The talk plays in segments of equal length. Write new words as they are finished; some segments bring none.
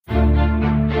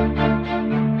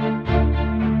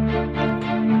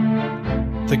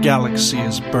The galaxy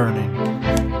is burning.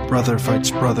 Brother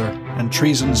fights brother, and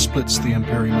treason splits the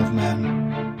Imperium of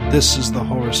Men. This is the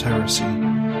Horus Heresy.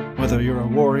 Whether you're a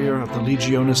warrior of the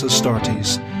Legionis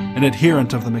Astartes, an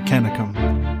adherent of the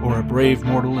Mechanicum, or a brave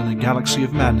mortal in a galaxy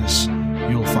of madness,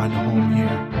 you'll find a home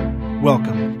here.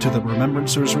 Welcome to the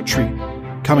Remembrancer's Retreat,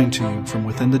 coming to you from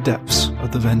within the depths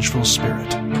of the Vengeful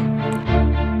Spirit.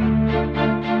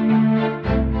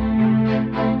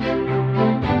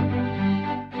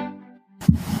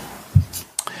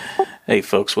 Hey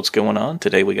folks, what's going on?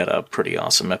 Today we got a pretty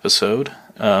awesome episode.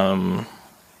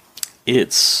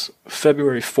 It's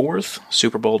February 4th,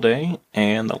 Super Bowl day,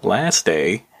 and the last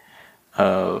day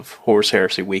of Horus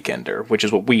Heresy Weekender, which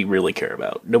is what we really care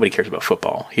about. Nobody cares about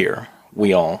football here.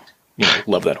 We all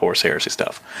love that Horus Heresy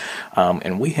stuff.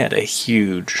 And we had a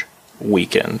huge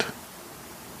weekend,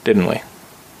 didn't we?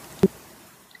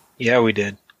 Yeah, we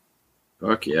did.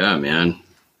 Fuck yeah, man.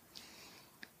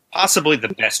 Possibly the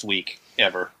best week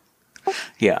ever.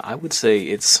 Yeah, I would say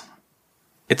it's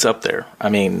up there. I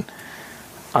mean,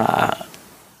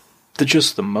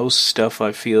 the most stuff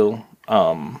I feel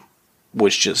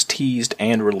was just teased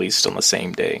and released on the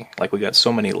same day. Like, we got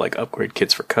so many upgrade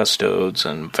kits for Custodes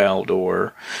and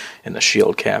Valdor and the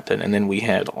Shield Captain, and then we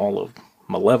had all of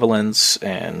Malevolence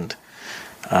and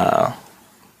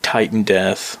Titan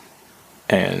Death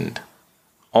and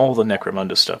all the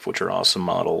Necromunda stuff, which are awesome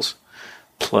models,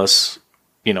 plus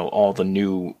all the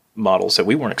new models that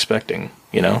we weren't expecting,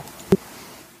 I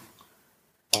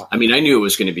mean, I knew it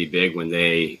was going to be big when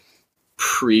they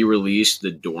pre-released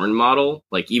the Dorn model,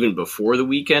 even before the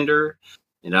Weekender,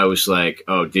 and I was like,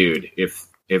 oh, dude, if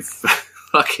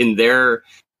fucking they're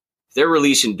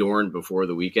releasing Dorn before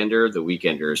the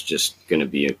Weekender is just going to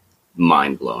be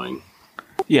mind-blowing.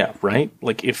 Yeah, right?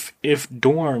 If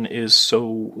Dorn is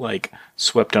so,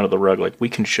 swept under the rug, we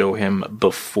can show him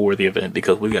before the event,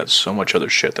 because we got so much other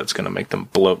shit that's going to make them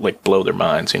blow their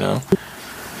minds, I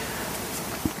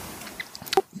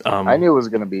knew it was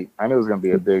going to be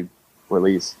a big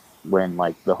release when,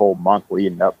 the whole month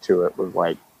leading up to it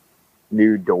was,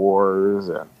 new doors,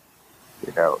 and,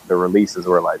 the releases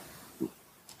were,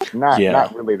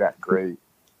 not really that great.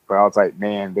 But I was like,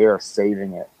 man, they are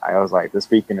saving it. I was like, this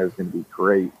Weekender is going to be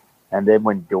great. And then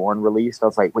when Dorn released, I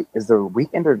was like, wait, is the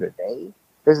Weekender today?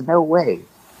 There's no way.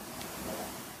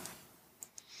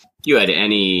 If you had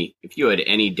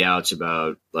any doubts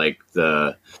about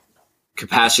the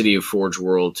capacity of Forge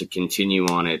World to continue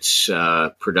on its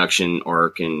production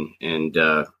arc and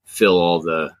fill all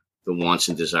the wants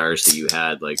and desires that you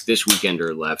had, this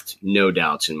Weekender left no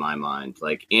doubts in my mind.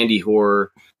 Andy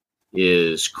Hoare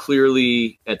is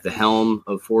clearly at the helm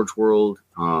of Forge World.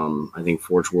 I think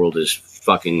Forge World is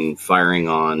fucking firing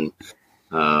on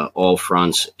all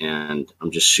fronts, and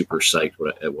I'm just super psyched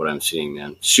at what I'm seeing,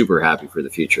 man. Super happy for the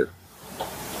future.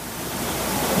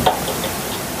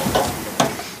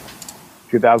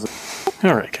 2000.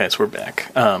 All right, guys, we're back.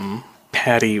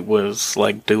 Patty was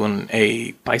doing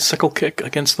a bicycle kick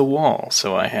against the wall,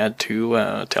 so I had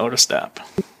to tell her to stop.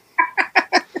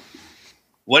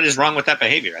 What is wrong with that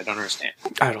behavior? I don't understand.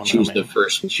 I don't know. She was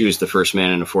the first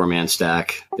man in a 4-man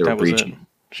stack. They were breaching.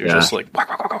 She was just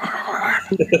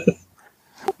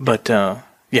But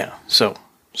yeah. So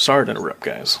sorry to interrupt,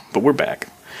 guys, but we're back,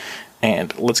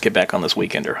 and let's get back on this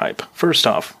Weekender hype. First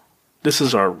off, this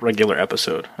is our regular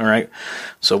episode. All right.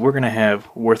 So we're gonna have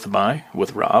Worth the Buy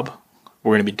with Rob.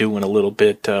 We're gonna be doing a little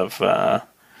bit of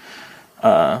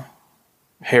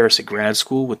Heresy Grad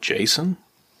School with Jason.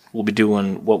 We'll be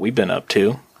doing what we've been up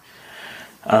to.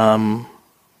 And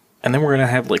then we're going to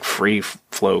have free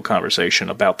flow conversation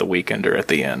about the Weekender at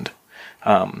the end.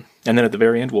 And then at the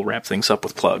very end, we'll wrap things up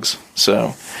with plugs.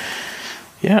 So,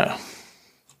 yeah.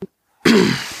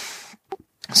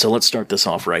 So let's start this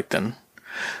off right then.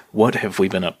 What have we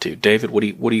been up to? David, what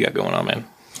do you got going on, man?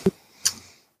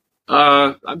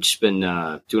 I've just been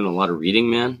doing a lot of reading,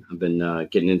 man. I've been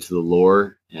getting into the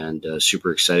lore, and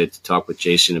super excited to talk with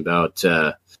Jason about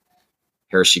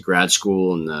Heresy Grad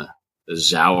School and the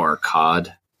Zauar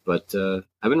COD. But I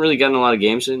haven't really gotten a lot of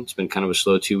games in. It's been kind of a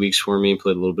slow 2 weeks for me.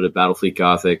 Played a little bit of Battlefleet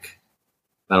Gothic,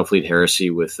 Battlefleet Heresy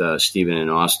with Steven and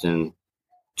Austin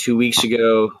 2 weeks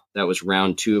ago. That was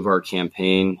round 2 of our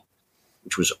campaign,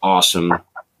 which was awesome.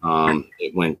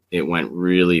 It went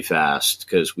really fast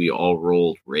because we all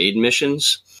rolled raid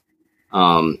missions.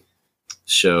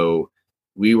 So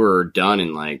we were done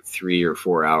in 3 or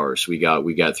 4 hours. We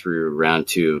got through round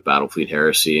 2 of Battlefleet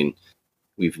Heresy, and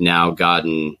we've now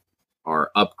gotten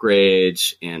our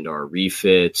upgrades and our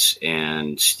refits,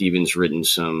 and Steven's written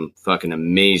some fucking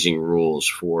amazing rules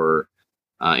for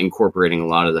incorporating a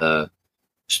lot of the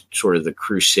sort of the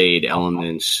Crusade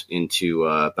elements into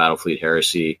Battlefleet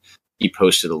Heresy. He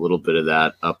posted a little bit of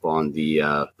that up on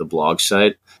the blog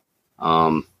site.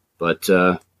 But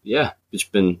it's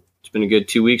been a good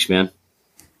 2 weeks, man.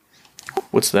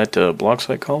 What's that blog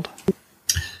site called?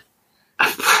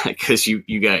 Because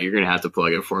you're gonna have to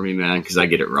plug it for me, man, because I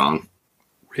get it wrong.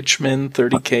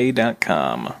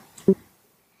 Richmond30k.com.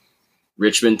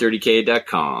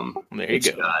 Richmond30k.com. There you It's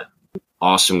go. got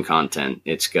awesome content.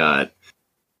 It's got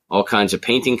all kinds of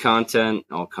painting content,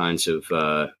 all kinds of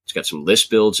it's got some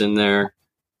list builds in there.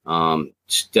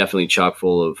 It's definitely chock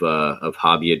full of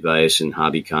hobby advice and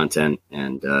hobby content,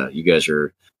 and you guys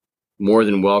are more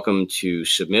than welcome to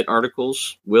submit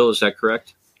articles. Will, is that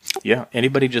correct? Yeah,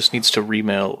 anybody just needs to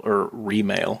email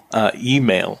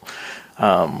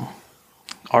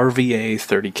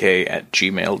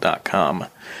rva30k@gmail.com,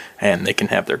 and they can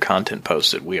have their content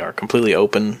posted. We are completely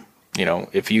open. You know,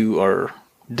 if you are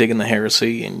digging the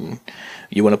heresy and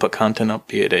you want to put content up,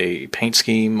 be it a paint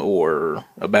scheme or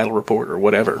a battle report or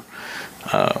whatever,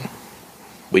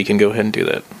 we can go ahead and do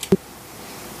that.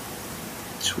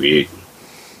 Sweet.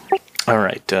 All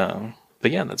right. But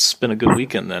yeah, that's been a good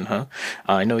weekend then, huh?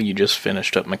 I know you just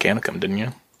finished up Mechanicum, didn't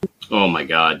you? Oh my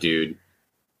god, dude.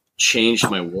 Changed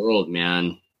my world,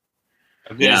 man.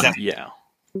 Yeah.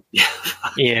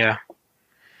 Yeah.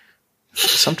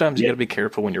 Sometimes you got to be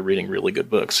careful when you're reading really good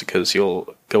books, because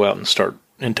you'll go out and start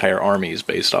entire armies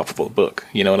based off of a book.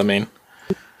 You know what I mean?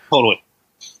 Totally.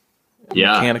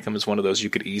 Yeah. Mechanicum is one of those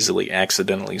you could easily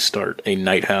accidentally start a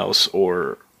Night House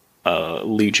or a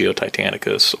Legio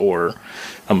Titanicus or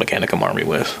a Mechanicum army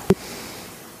with.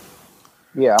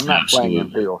 Yeah, I'm not Absolutely. playing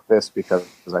Imperial Fist because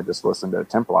I just listened to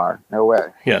Templar. No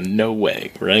way. Yeah, no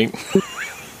way, right?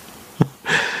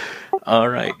 All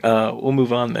right, we'll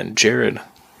move on then. Jared,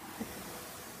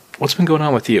 what's been going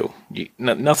on with you?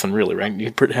 Nothing really, right?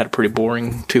 You had a pretty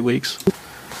boring 2 weeks?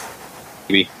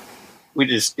 We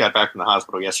just got back from the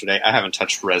hospital yesterday. I haven't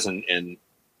touched resin in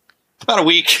about a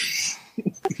week.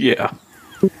 Yeah.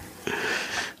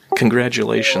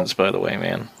 Congratulations, by the way,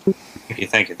 man.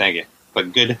 Thank you.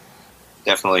 But good.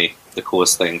 Definitely the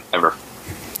coolest thing ever.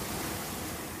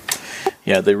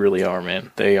 Yeah, they really are,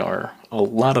 man. They are a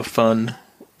lot of fun,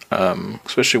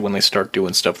 especially when they start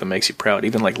doing stuff that makes you proud,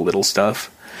 even like little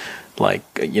stuff.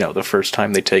 Like, the first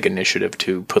time they take initiative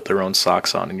to put their own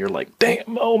socks on, and you're like,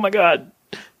 damn, oh my god,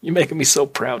 you're making me so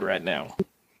proud right now.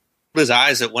 His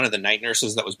eyes at one of the night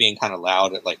nurses that was being kind of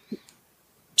loud at like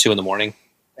 2 a.m,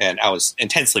 and I was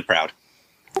intensely proud.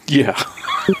 Yeah.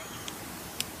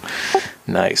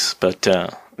 Nice, but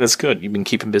that's good. You've been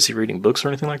keeping busy reading books or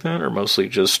anything like that, or mostly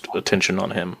just attention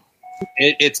on him?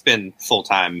 It's been full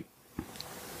time.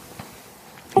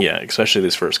 Yeah, especially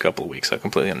these first couple of weeks. I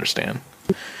completely understand.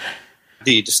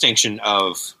 The distinction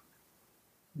of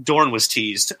Dorn was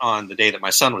teased on the day that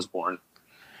my son was born.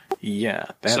 Yeah,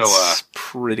 that's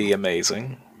pretty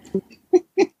amazing.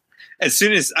 As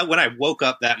soon as when I woke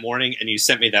up that morning and you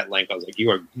sent me that link, I was like,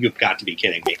 "You've got to be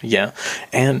kidding me!" Yeah,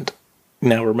 and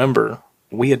now remember,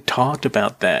 we had talked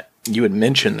about that. You had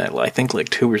mentioned that, I think, like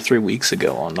 2 or 3 weeks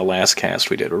ago on the last cast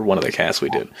we did, or one of the casts we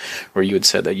did, where you had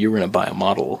said that you were going to buy a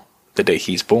model the day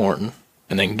he's born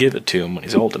and then give it to him when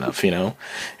he's old enough,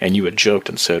 And you had joked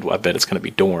and said, "Well, I bet it's going to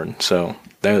be Dorn." So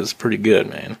that was pretty good,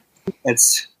 man.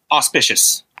 It's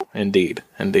auspicious. Indeed.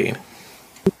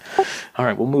 All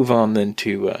right, we'll move on then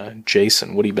to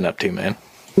Jason. What have you been up to, man?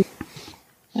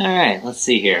 All right, let's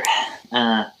see here.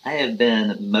 I have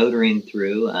been motoring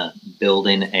through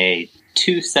building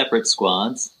 2 separate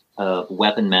squads of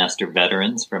Weapon Master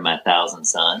veterans for my Thousand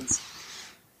Sons.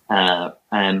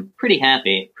 I'm pretty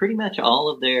happy. Pretty much all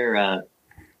of their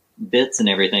bits and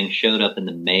everything showed up in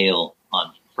the mail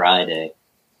on Friday.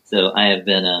 So I have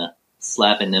been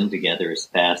slapping them together as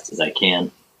fast as I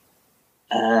can.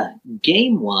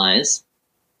 Game-wise,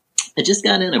 I just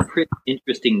got in a pretty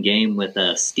interesting game with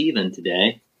Steven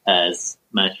today as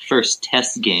my first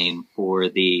test game for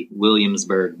the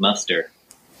Williamsburg Muster.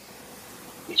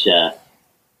 Which, that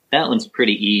one's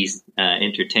pretty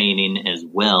entertaining as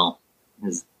well.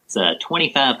 It's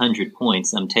 2,500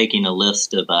 points. I'm taking a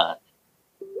list of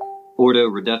Ordo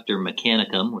Reductor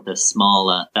Mechanicum with a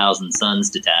small Thousand Sons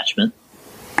detachment.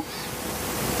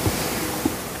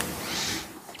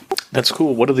 That's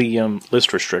cool. What are the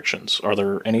list restrictions? Are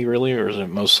there any really, or is it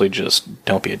mostly just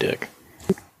don't be a dick?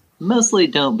 Mostly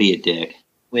don't be a dick,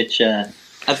 which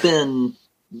I've been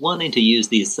wanting to use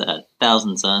these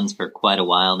Thousand Sons for quite a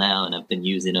while now, and I've been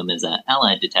using them as an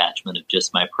allied detachment of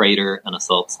just my Praetor, an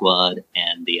assault squad,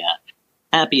 and the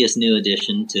happiest new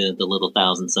addition to the little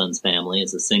Thousand Sons family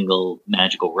is a single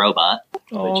magical robot.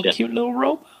 Oh, cute little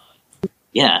robot.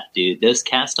 Yeah, dude, those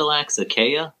Castellax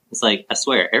Achaea, it's like, I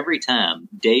swear, every time,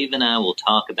 Dave and I will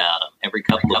talk about them every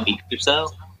couple of weeks or so,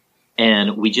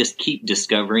 and we just keep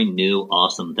discovering new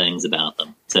awesome things about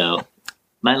them. So,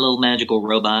 my little magical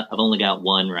robot, I've only got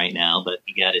one right now, but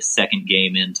he got his second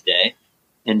game in today.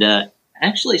 And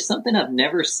actually, something I've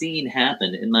never seen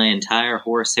happen in my entire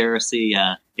Horus Heresy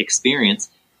experience,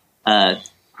 a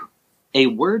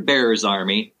Word Bearer's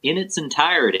army in its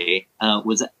entirety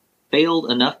was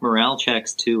failed enough morale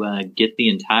checks to get the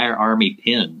entire army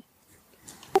pinned.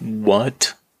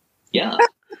 What? Yeah.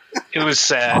 It was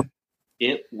sad.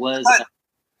 It was.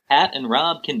 Pat and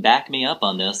Rob can back me up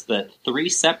on this, but 3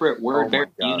 separate Word Bearer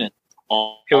units.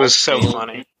 It was so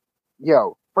funny.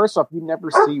 Yo, first off, you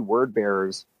never see Word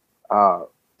Bearers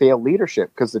fail leadership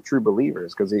because the true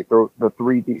believers, because they throw the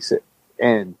 3D,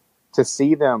 and to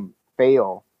see them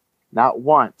fail not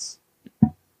once,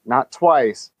 not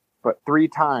twice, but 3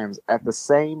 times at the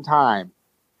same time,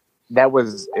 it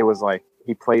was like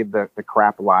he played the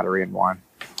crap lottery and won.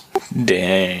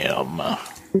 Damn.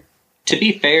 To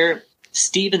be fair,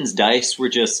 Steven's dice were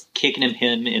just kicking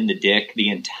him in the dick the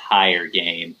entire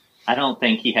game. I don't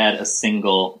think he had a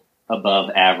single above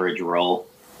average roll.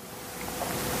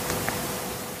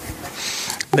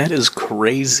 That is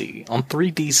crazy. On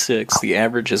 3d6, the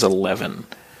average is 11.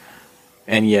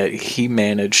 And yet he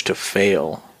managed to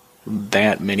fail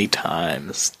that many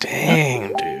times.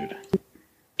 Dang, dude.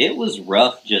 It was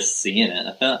rough just seeing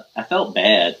it. I felt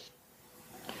bad.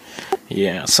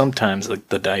 Yeah, sometimes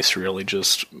the dice really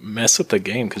just mess up the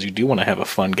game because you do want to have a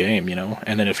fun game, you know?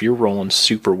 And then if you're rolling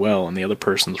super well and the other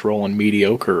person's rolling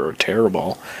mediocre or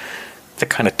terrible, that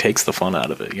kind of takes the fun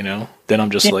out of it, you know? Then I'm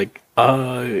just like,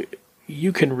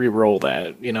 you can re-roll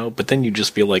that, you know? But then you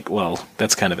just feel like, well,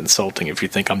 that's kind of insulting. If you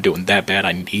think I'm doing that bad,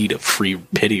 I need a free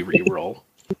pity re-roll.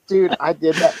 Dude, I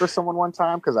did that for someone one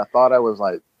time because I thought I was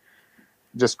like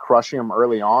just crushing them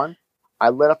early on. I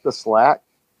let up the slack.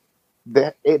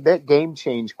 That game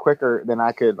changed quicker than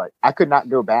I could not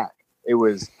go back.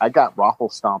 I got raffle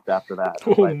stomped after that.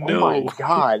 Oh, no. Oh my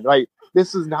God. Like,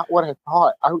 this is not what I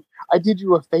thought. I did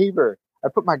you a favor. I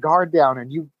put my guard down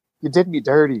and you did me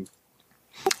dirty.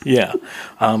 Yeah.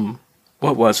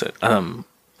 What was it?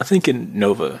 I think in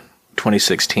Nova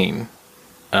 2016,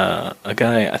 a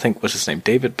guy, I think what's his name,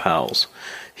 David Powell's,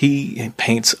 he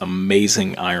paints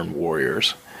amazing Iron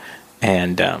Warriors.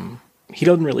 And he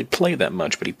doesn't really play that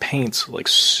much, but he paints like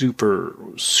super,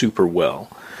 super well.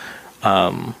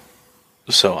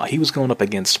 So he was going up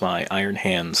against my Iron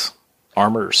Hands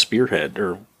Armor Spearhead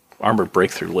or Armor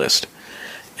Breakthrough list.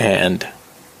 And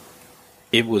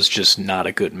it was just not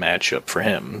a good matchup for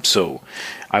him. So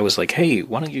I was like, hey,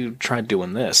 why don't you try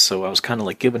doing this? So I was kind of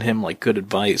like giving him like good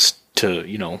advice to,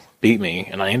 you know, beat me.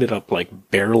 And I ended up like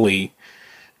barely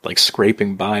like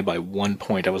scraping by 1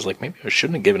 point. I was like, maybe I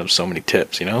shouldn't have given him so many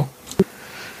tips, you know?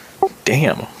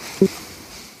 Damn.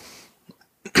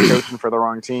 Coaching for the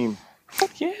wrong team.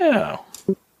 Yeah.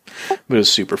 But it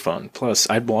was super fun. Plus,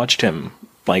 I'd watched him,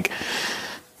 like,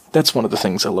 that's one of the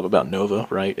things I love about Nova,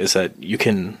 right? Is that you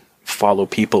can follow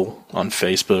people on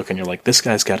Facebook and you're like, this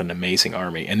guy's got an amazing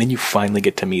army. And then you finally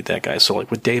get to meet that guy. So, like,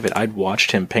 with David, I'd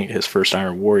watched him paint his first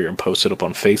Iron Warrior and post it up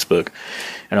on Facebook.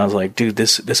 And I was like, dude,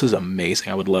 this is amazing.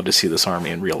 I would love to see this army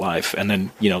in real life. And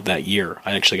then, you know, that year,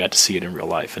 I actually got to see it in real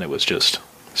life. And it was just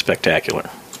spectacular.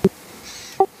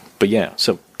 But yeah,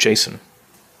 so Jason,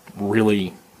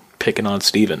 really picking on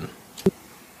Steven.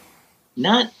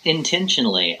 Not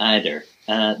intentionally either.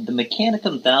 The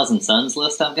Mechanicum Thousand Suns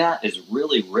list I've got is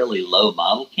really, really low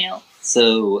model count.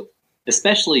 So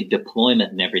especially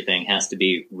deployment and everything has to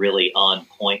be really on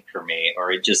point for me,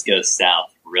 or it just goes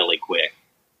south really quick.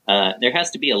 There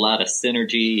has to be a lot of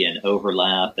synergy and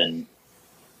overlap, and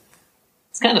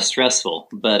it's kind of stressful,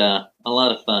 but a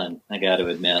lot of fun, I got to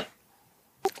admit.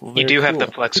 Well, you do cool. have the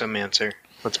Flexomancer,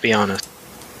 let's be honest.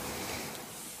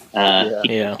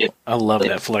 Yeah, I love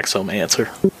that Flexomancer.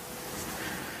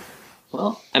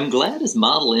 Well, I'm glad his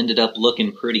model ended up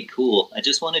looking pretty cool. I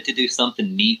just wanted to do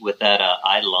something neat with that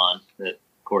Eidolon that,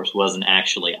 of course, wasn't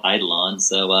actually Eidolon.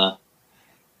 So,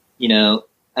 you know,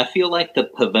 I feel like the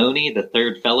Pavoni, the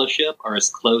Third Fellowship, are as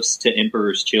close to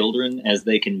Emperor's Children as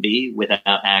they can be without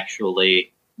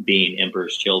actually being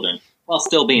Emperor's Children, while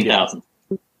still being Thousand.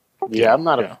 Yeah, I'm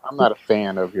not a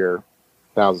fan of your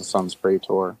Thousand Suns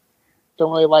Praetor.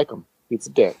 Don't really like him. He's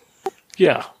a dick.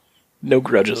 Yeah, no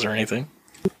grudges or anything.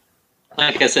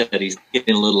 Like I said, he's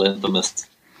getting a little infamous.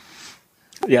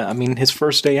 Yeah, I mean, his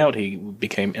first day out, he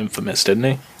became infamous, didn't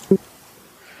he?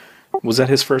 Was that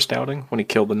his first outing when he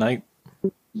killed the knight?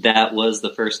 That was the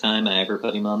first time I ever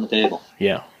put him on the table.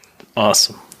 Yeah,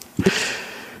 awesome.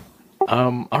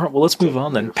 All right, well, let's move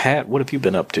on then. Pat, what have you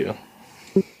been up to?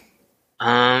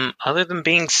 Other than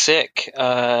being sick,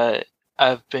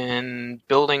 I've been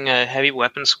building a heavy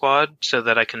weapon squad so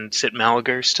that I can sit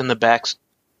Malagurst in the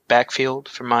backfield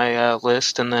for my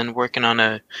list, and then working on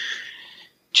a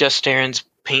Just Aaron's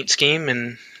paint scheme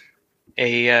and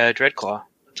a Dreadclaw.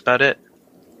 That's about it.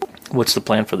 What's the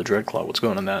plan for the Dreadclaw? What's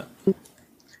going on that?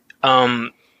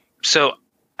 So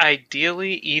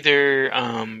ideally, either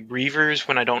Reavers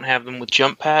when I don't have them with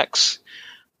jump packs,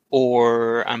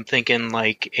 or I'm thinking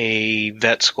like a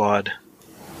vet squad.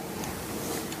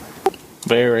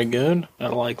 Very good. I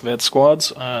like vet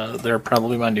squads. They're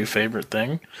probably my new favorite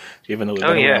thing, even though they've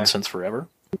been around since forever.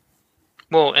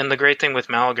 Well, and the great thing with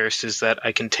Malagurst is that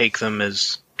I can take them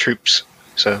as troops.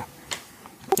 So.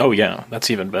 Oh yeah,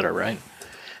 that's even better, right?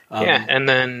 Yeah, and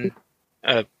then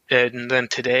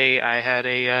today I had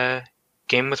a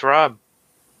game with Rob.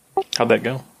 How'd that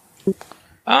go?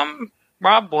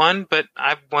 Rob won, but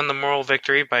I won the moral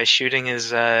victory by shooting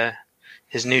his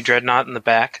new dreadnought in the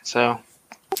back. So.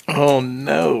 Oh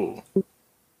no!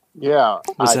 Yeah,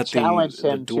 was I that challenged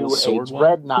him dual to sword a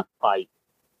dreadnought fight.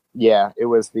 Yeah, it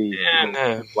was the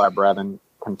Labradan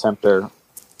Contemptor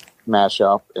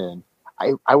mashup, and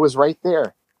I was right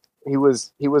there. He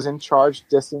was in charge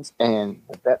distance, and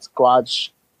that squad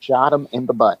shot him in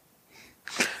the butt.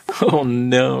 Oh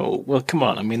no! Well, come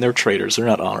on. I mean, they're traitors. They're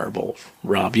not honorable,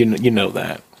 Rob. You know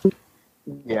that.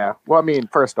 Yeah. Well, I mean,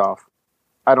 first off,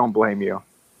 I don't blame you.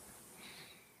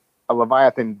 A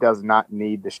Leviathan does not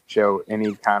need to show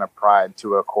any kind of pride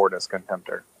to a Cordus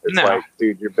Contemptor. It's like,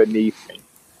 dude, you're beneath me.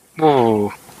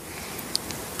 Whoa.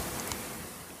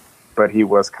 But he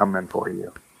was coming for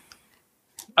you.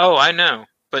 Oh, I know.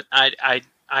 But I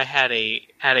had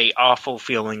a awful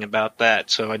feeling about that,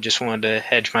 so I just wanted to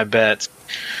hedge my bets.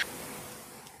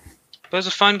 It was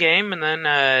a fun game, and then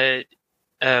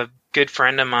a good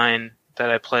friend of mine that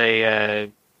I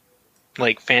play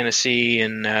like fantasy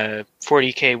and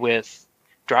 40K with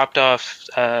dropped off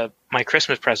my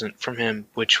Christmas present from him,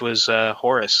 which was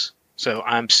Horus. So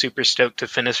I'm super stoked to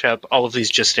finish up all of these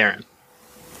Just Aaron.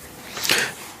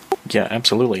 Yeah,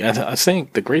 absolutely. I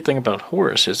think the great thing about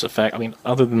Horus is the fact, I mean,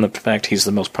 other than the fact he's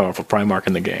the most powerful Primarch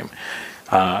in the game,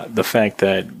 the fact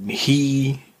that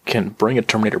he can bring a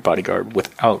Terminator bodyguard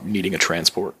without needing a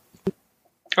transport.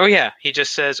 Oh yeah, he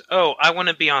just says, oh, I want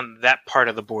to be on that part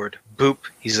of the board. Boop,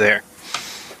 he's there.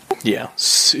 Yeah,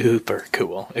 super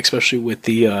cool. Especially with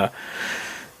the,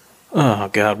 oh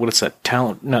god, what is that?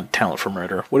 Talent, not talent for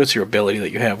murder. What is your ability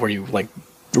that you have where you, like,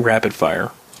 rapid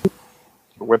fire?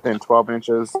 Within 12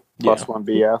 inches, plus 1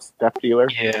 BS, Death Dealer.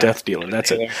 Yeah. Death Dealer,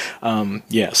 that's it.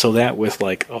 Yeah, so that with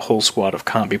like a whole squad of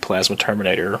Combi Plasma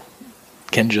Terminator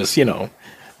can just,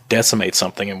 decimate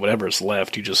something, and whatever's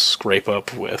left, you just scrape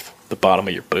up with the bottom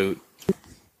of your boot.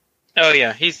 Oh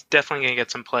yeah, he's definitely going to get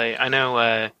some play. I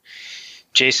know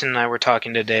Jason and I were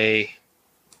talking today,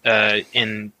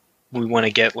 and we want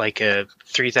to get like a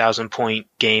 3,000 point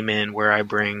game in where I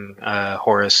bring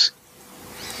Horus.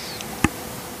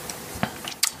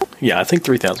 Yeah, I think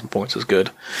 3,000 points is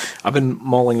good. I've been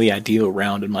mulling the idea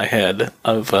around in my head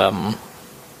of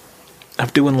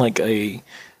doing like a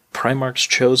Primarch's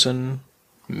Chosen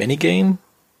minigame.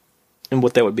 And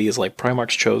what that would be is like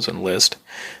Primarch's Chosen list,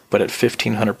 but at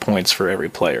 1,500 points for every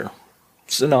player.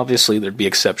 And obviously there'd be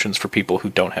exceptions for people who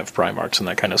don't have Primarchs and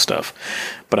that kind of stuff.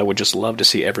 But I would just love to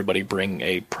see everybody bring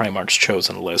a Primarch's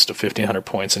Chosen list of 1,500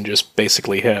 points and just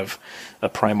basically have a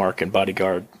Primarch and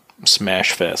Bodyguard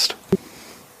smash fest.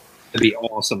 That'd be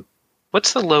awesome.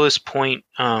 What's the lowest point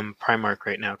Primarch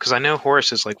right now? Because I know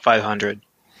Horus is like 500.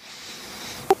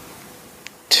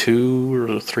 200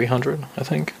 or 300, I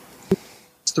think.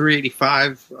 It's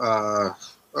 385. I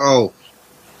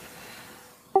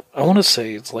want to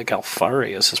say it's like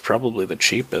Alfarius is probably the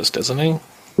cheapest, isn't he?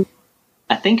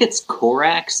 I think it's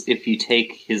Korax if you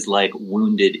take his like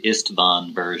wounded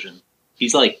Istvan version.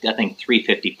 He's like, I think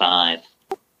 355.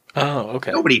 Oh,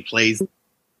 okay. Nobody plays.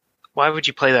 Why would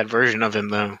you play that version of him,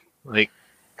 though? Like,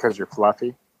 because you're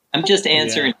fluffy. I'm just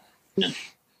answering.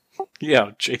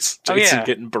 Yeah, Jason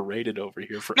getting berated over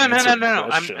here for no. questions.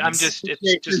 I'm just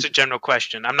it's just a general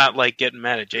question. I'm not like getting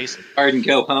mad at Jason. Hard and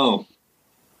go home.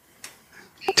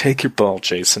 Take your ball,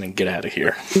 Jason, and get out of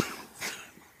here.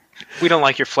 We don't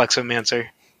like your flexomancer.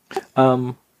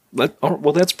 Well,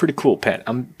 that's pretty cool, Pat.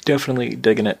 I'm definitely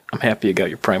digging it. I'm happy you got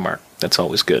your Primarch. That's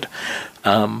always good.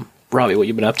 Robbie, what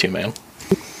you been up to, man?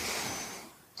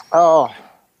 Oh,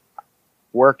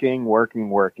 working.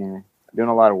 Doing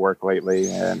a lot of work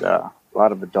lately, and a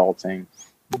lot of adulting.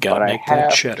 Gotta make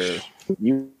that cheddar.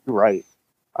 You're right.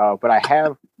 But I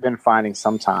have been finding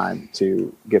some time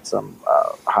to get some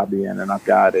hobby in, and I've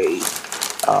got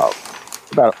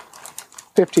about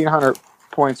 1,500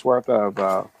 points worth of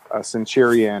a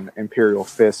Centurion Imperial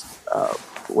Fist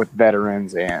with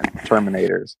veterans and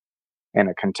Terminators and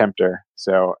a Contemptor.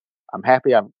 So I'm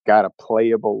happy I've got a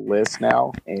playable list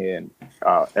now, and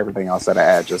everything else that I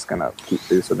add just gonna keep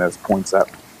boosting those points up.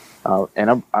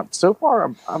 And I'm so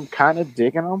far I'm kind of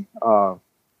digging them.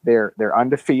 They're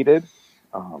undefeated.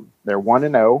 They're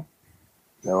 1-0.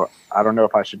 So I don't know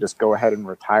if I should just go ahead and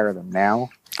retire them now.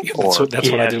 Yeah,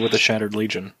 that's what I did with the Shattered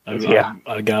Legion.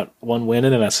 I got one win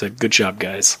in, and I said, "Good job,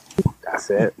 guys." That's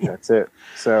it.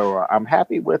 So I'm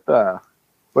happy with the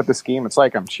scheme. It's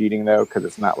like I'm cheating though, because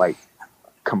it's not like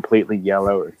completely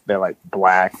yellow. They're like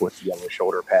black with yellow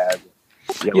shoulder pads.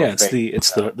 Yeah,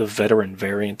 it's the veteran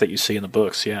variant that you see in the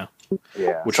books. Yeah,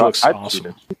 which so looks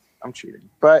awesome. I'm cheating,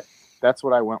 but that's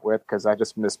what I went with because I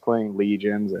just miss playing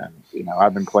Legions, and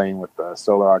I've been playing with the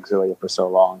Solar Auxilia for so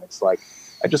long. It's like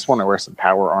I just want to wear some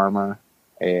power armor,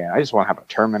 and I just want to have a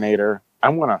Terminator. I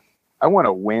want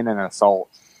to win an assault.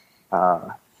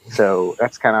 So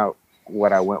that's kind of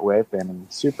what I went with, and I'm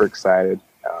super excited.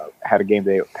 Had a game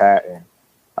day with Pat, and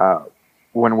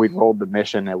when we rolled the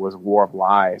mission, it was War of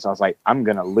Lies. I was like, I'm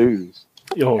gonna lose.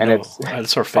 Oh, and no.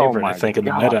 It's our favorite, I think, in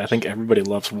the meta. I think everybody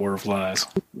loves War of Lies.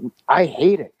 I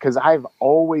hate it because I will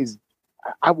always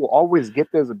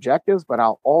get those objectives, but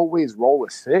I'll always roll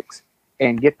a 6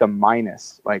 and get the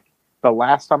minus. Like the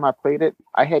last time I played it,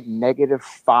 I had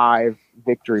 -5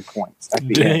 victory points at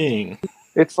the end.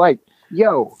 It's like,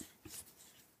 yo,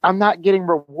 I'm not getting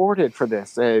rewarded for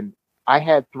this. And I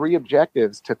had 3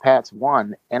 objectives to Pat's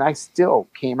 1, and I still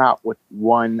came out with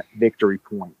 1 victory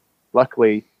point.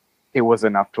 Luckily, it was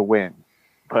enough to win.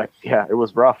 But yeah, it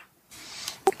was rough.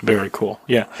 Very cool.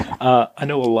 Yeah. I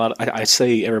know a lot. I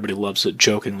say everybody loves it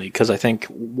jokingly because I think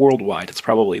worldwide it's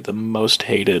probably the most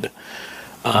hated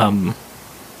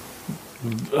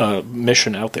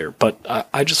mission out there. But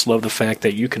I just love the fact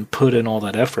that you can put in all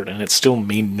that effort and it still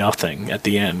mean nothing at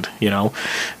the end,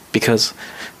 Because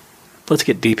let's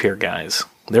get deep here, guys.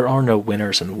 There are no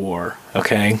winners in war,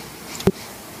 okay?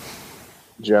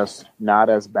 Just not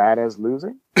as bad as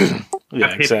losing?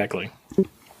 Yeah, exactly.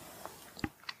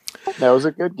 No, it was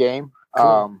a good game.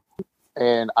 Cool.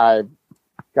 And I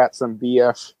got some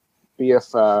BFG,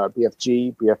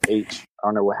 BFH. I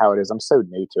don't know how it is. I'm so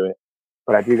new to it.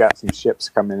 But I do got some ships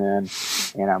coming in,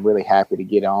 and I'm really happy to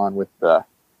get on with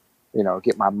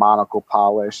get my monocle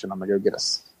polished, and I'm going to go get a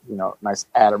nice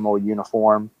Admiral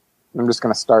uniform. I'm just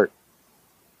going to start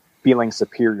feeling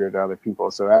superior to other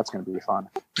people, so that's going to be fun.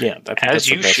 Yeah, that's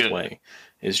the best way,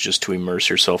 is just to immerse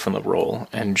yourself in the role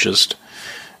and just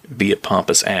be a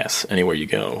pompous ass anywhere you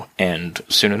go, and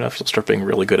soon enough you'll start being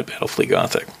really good at Battlefleet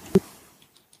Gothic.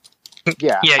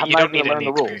 Yeah, you don't need any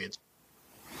experience.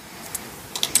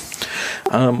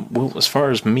 Well, as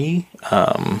far as me,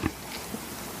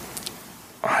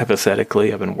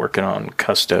 hypothetically, I've been working on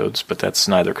Custodes, but that's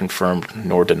neither confirmed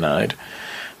nor denied.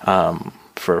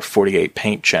 For a 48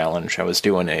 paint challenge, I was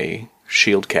doing a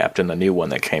Shield Captain, the new one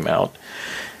that came out,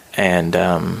 and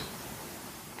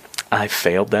I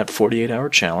failed that 48-hour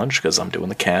challenge because I'm doing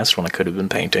the cast when I could have been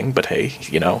painting, but hey,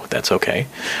 that's okay.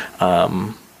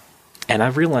 And I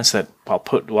realized that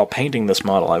while painting this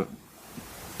model,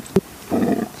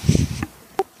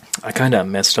 I kind of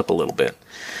messed up a little bit.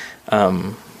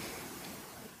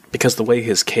 Because the way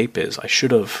his cape is, I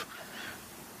should have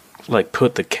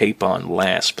put the cape on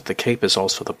last, but the cape is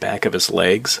also the back of his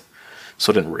legs,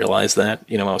 so I didn't realize that.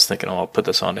 I was thinking, I'll put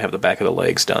this on to have the back of the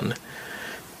legs done.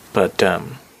 But,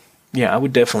 yeah, I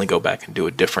would definitely go back and do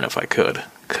it different if I could,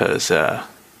 because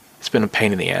it's been a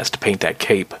pain in the ass to paint that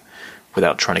cape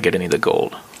without trying to get any of the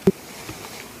gold.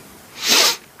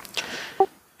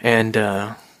 And,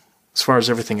 as far as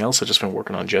everything else, I've just been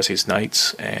working on Jesse's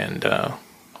Knights and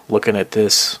looking at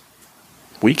this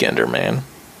Weekender, man.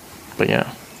 But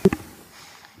yeah.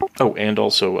 Oh, and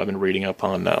also I've been reading up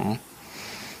on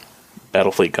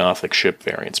Battlefleet Gothic ship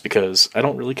variants because I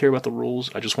don't really care about the rules.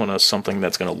 I just want something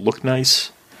that's going to look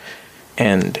nice.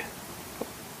 And,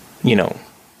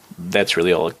 that's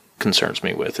really all it concerns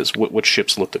me with, is what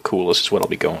ships look the coolest is what I'll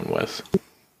be going with.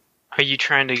 Are you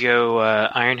trying to go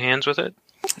Iron Hands with it?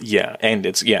 Yeah, and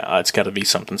it's got to be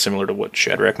something similar to what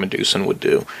Shadrach Medusan would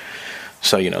do.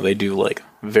 So, they do,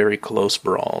 very close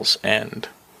brawls and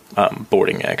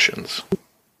boarding actions.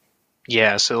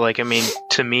 Yeah, so,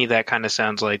 to me, that kind of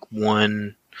sounds like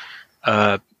one,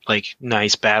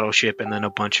 nice battleship and then a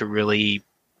bunch of really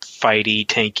fighty,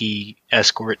 tanky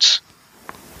escorts.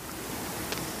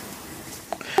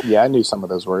 Yeah, I knew some of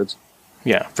those words.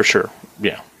 Yeah, for sure.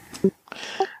 Yeah.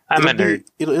 I'm a nerd.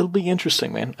 It'll be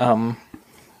interesting, man.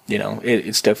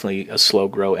 It's definitely a slow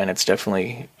grow, and it's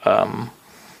definitely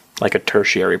like a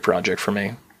tertiary project for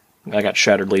me. I got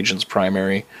Shattered Legions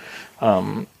primary,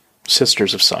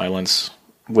 Sisters of Silence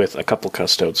with a couple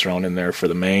custodes thrown in there for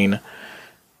the main,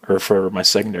 or for my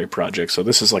secondary project. So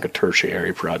this is like a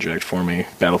tertiary project for me,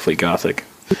 Battlefleet Gothic.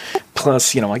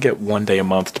 Plus, I get 1 day a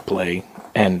month to play,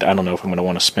 and I don't know if I'm going to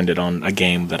want to spend it on a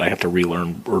game that I have to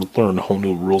relearn or learn whole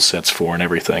new rule sets for and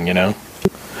everything,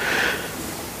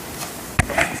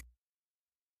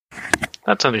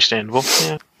 That's understandable,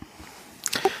 yeah.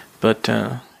 But,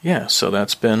 so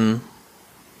that's been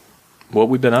what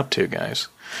we've been up to, guys.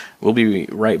 We'll be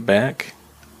right back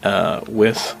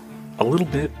with a little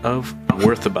bit of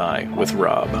Worth a Buy with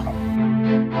Rob.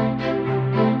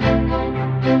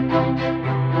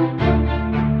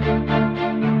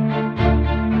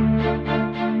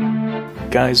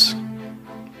 Guys,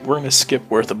 we're going to skip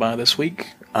Worth a Buy this week.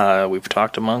 We've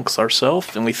talked amongst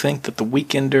ourselves, and we think that the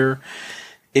Weekender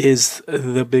is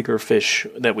the bigger fish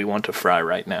that we want to fry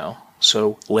right now.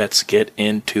 So let's get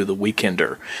into the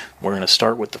Weekender. We're going to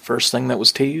start with the first thing that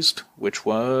was teased, which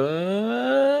was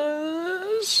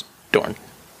Dorn.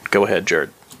 Go ahead, Jared.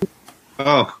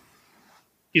 Oh,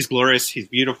 he's glorious. He's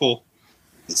beautiful.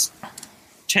 He's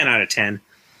 10 out of 10.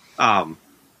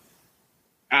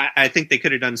 I think they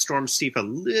could have done Storm Steve a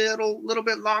little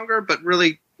bit longer, but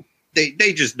really,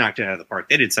 they just knocked it out of the park.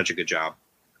 They did such a good job.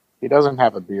 He doesn't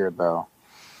have a beard, though.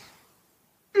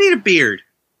 I need a beard.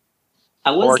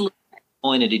 I was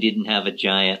disappointed he didn't have a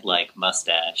giant,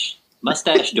 mustache.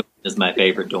 Mustache Dorn is my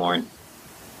favorite Dorn.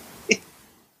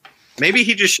 Maybe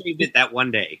he just shaved it that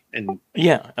one day. And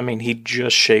yeah, he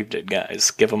just shaved it,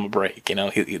 guys. Give him a break.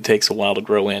 It takes a while to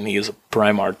grow in. He is a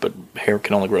Primarch, but hair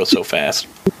can only grow so fast.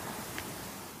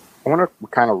 I wonder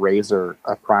what kind of razor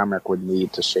a Primarch would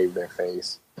need to shave their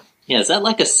face. Yeah, is that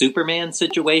like a Superman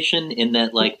situation in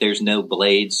that, there's no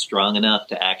blades strong enough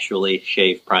to actually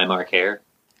shave Primarch hair?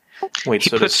 Wait,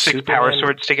 he puts 6 power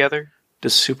swords together?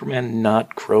 Does Superman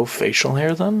not grow facial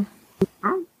hair, then?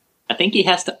 I think he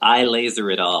has to eye laser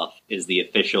it off, is the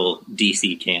official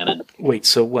DC canon. Wait,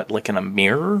 so what, like in a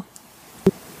mirror?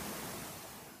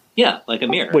 Yeah, like a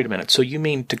mirror. Wait a minute, so you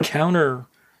mean to counter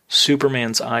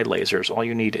Superman's eye lasers, all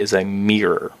you need is a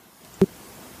mirror?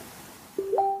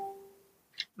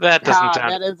 That doesn't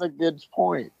sound... That is a good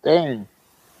point. Dang.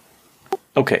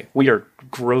 Okay, we are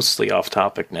grossly off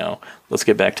topic now. Let's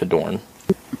get back to Dorn.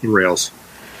 Rails.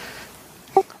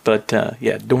 But,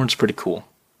 Dorn's pretty cool.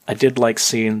 I did like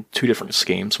seeing 2 different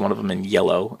schemes, one of them in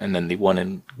yellow, and then the one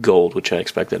in gold, which I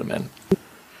expected him in.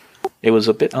 It was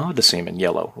a bit odd to see him in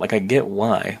yellow. I get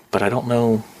why, but I don't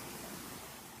know...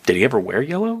 Did he ever wear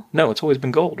yellow? No, it's always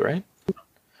been gold, right?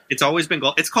 It's always been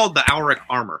gold. It's called the Auric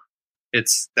armor.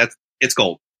 It's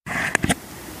gold.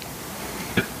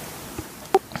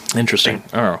 Interesting.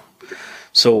 Oh,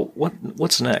 so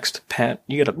what's next, Pat?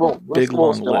 You got a big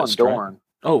long list, right?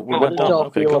 Oh, we're not done.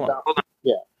 Okay, go on.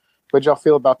 Yeah, what y'all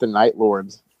feel about the Night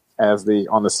Lords as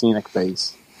on the scenic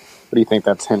base? What do you think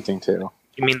that's hinting to?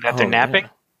 You mean that they're napping?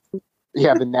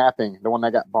 Yeah, the napping, the one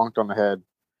that got bonked on the head.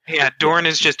 Yeah, Dorn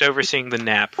is just overseeing the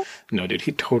nap. No, dude,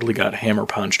 he totally got hammer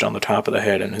punched on the top of the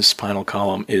head, and his spinal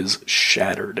column is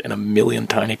shattered in a million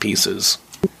tiny pieces.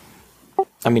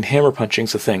 Hammer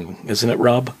punching's a thing, isn't it,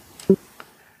 Rob?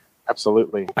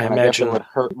 Absolutely. I imagine it would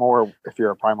hurt more if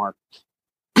you're a Primarch.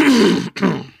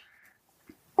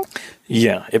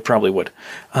 Yeah, it probably would.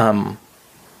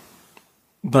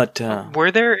 But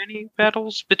were there any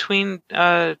battles between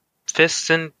Fists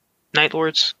and Night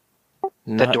Lords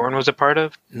that Dorn was a part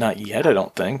of? Not yet, I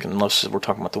don't think, unless we're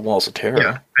talking about the Walls of Terror.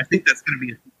 Yeah, I think that's going to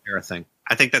be a Terror thing.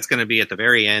 I think that's going to be at the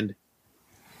very end.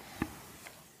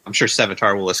 I'm sure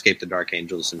Sevatar will escape the Dark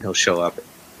Angels, and he'll show up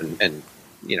and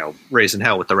raising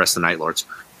hell with the rest of the Night Lords.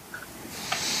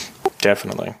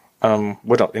 Definitely.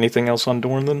 What else? Anything else on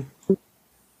Dorn, then?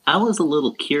 I was a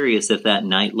little curious if that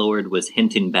Night Lord was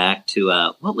hinting back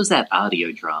to, what was that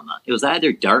audio drama? It was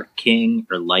either Dark King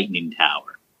or Lightning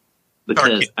Tower.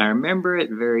 Because I remember it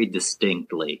very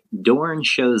distinctly. Dorn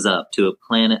shows up to a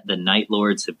planet the Night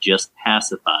Lords have just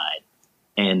pacified.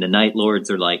 And the Night Lords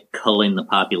are culling the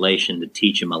population to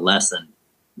teach him a lesson.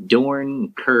 Dorn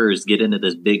and Kurz get into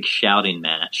this big shouting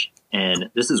match. And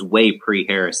this is way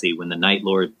pre-Heresy, when the Night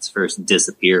Lords first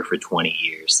disappear for 20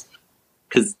 years.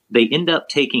 Because they end up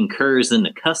taking Kurz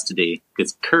into custody,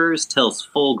 because Kurz tells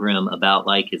Fulgrim about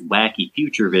his wacky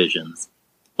future visions.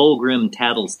 Fulgrim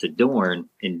tattles to Dorn,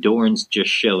 and Dorn's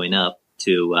just showing up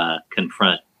to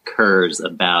confront Kurz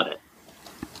about it.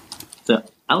 So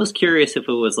I was curious if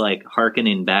it was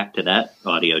hearkening back to that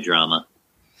audio drama.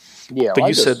 Yeah, but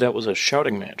you said that was a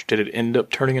shouting match. Did it end up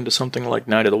turning into something like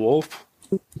Night of the Wolf?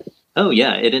 Oh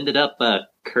yeah, it ended up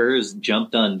Kurz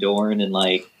jumped on Dorn and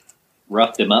like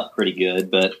roughed him up pretty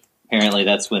good, but apparently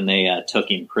that's when they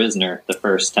took him prisoner the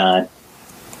first time.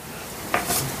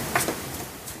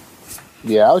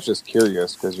 Yeah, I was just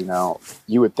curious because,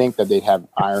 you would think that they'd have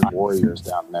Iron Warriors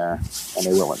down there, and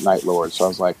they went with Night Lords. So I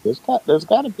was like, there's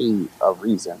got to be a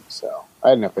reason. So I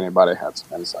didn't know if anybody had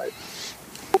some insight.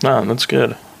 No, that's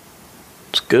good.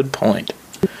 It's a good point.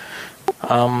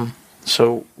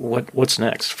 So what's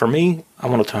next? For me, I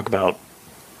want to talk about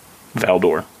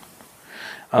Valdor.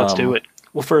 Let's do it.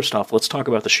 Well, first off, let's talk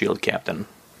about the Shield Captain.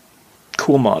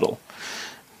 Cool model.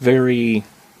 Very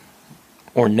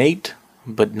ornate,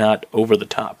 but not over the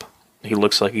top. He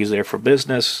looks like he's there for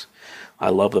business. I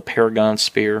love the Paragon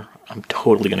Spear. I'm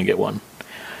totally going to get one.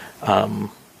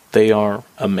 They are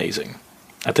amazing.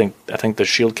 I think the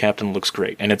Shield Captain looks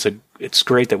great, and it's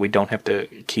great that we don't have to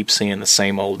keep seeing the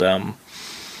same old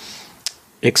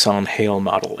Ixon Hale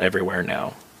model everywhere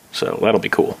now. So that'll be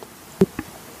cool.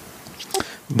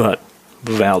 But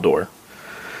Valdor,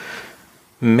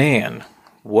 man,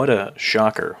 what a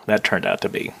shocker that turned out to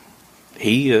be.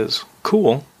 He is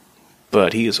cool,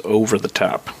 but he is over the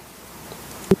top.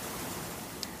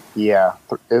 Yeah,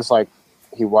 it's like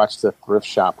he watched the thrift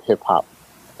shop hip hop,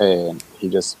 and he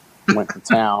just went to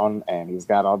town, and he's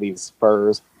got all these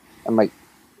furs. I'm like,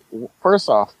 first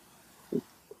off,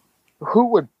 who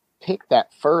would pick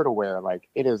that fur to wear? Like,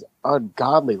 it is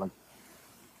ungodly. Like,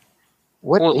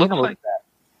 what animal is that?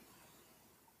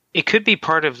 It could be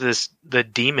part of the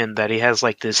demon that he has,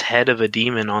 like this head of a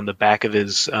demon on the back of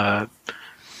his armor.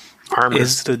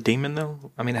 Is the demon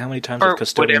though? I mean, how many times have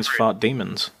custodians fought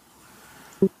demons?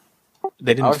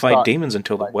 They didn't fight demons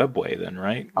until the Webway, then,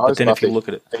 right? But then if you look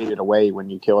at it, faded away when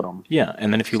you killed him. Yeah,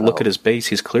 and then if you look at his base,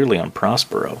 he's clearly on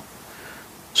Prospero.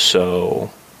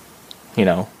 So,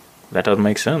 that doesn't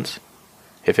make sense.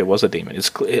 If it was a demon,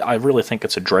 I really think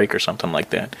it's a Drake or something like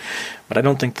that. But I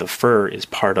don't think the fur is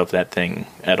part of that thing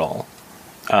at all.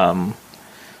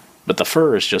 But the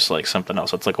fur is just like something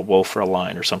else. It's like a wolf or a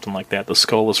lion or something like that. The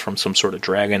skull is from some sort of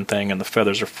dragon thing, and the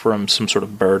feathers are from some sort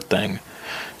of bird thing.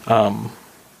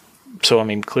 So, I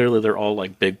mean, clearly they're all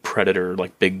like big predator,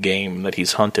 like big game that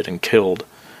he's hunted and killed,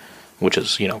 which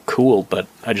is, cool, but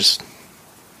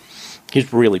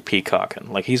he's really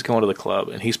peacocking. Like, he's going to the club,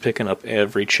 and he's picking up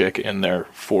every chick in there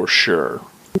for sure.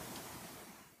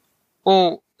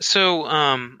 Well, so,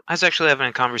 I was actually having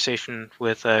a conversation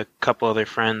with a couple other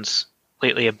friends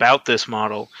lately about this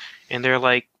model, and they're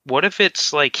like, what if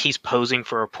it's like he's posing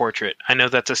for a portrait? I know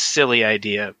that's a silly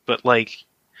idea, but like,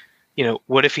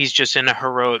 what if he's just in a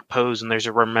heroic pose and there's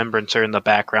a remembrancer in the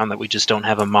background that we just don't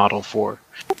have a model for?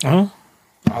 Oh,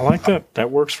 I like that. That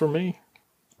works for me.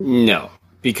 No,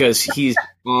 because he's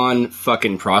on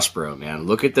fucking Prospero, man.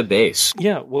 Look at the base.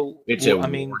 Yeah, well,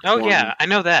 oh yeah, I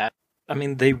know that. I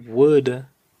mean, they would.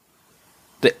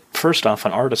 First off,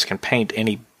 an artist can paint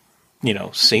any,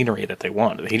 scenery that they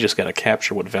want. He just got to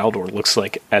capture what Valdor looks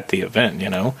like at the event.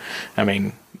 I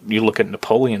mean, you look at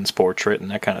Napoleon's portrait and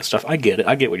that kind of stuff. I get it.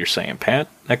 I get what you're saying, Pat.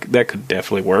 That could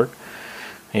definitely work.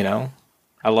 I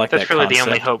like that. That's really concept.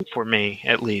 the only hope for me,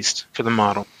 at least for the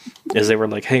model. Is they were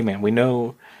like, hey man, we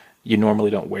know you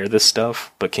normally don't wear this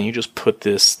stuff, but can you just put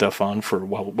this stuff on for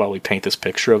while we paint this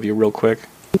picture of you real quick?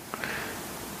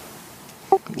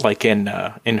 Like in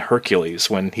Hercules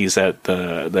when he's at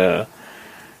the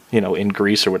in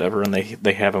Greece or whatever, and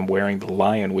they have him wearing the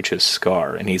lion, which is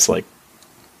Scar, and he's like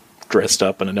dressed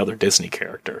up in another Disney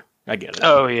character. I get it.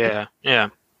 Oh yeah, yeah.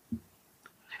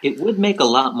 It would make a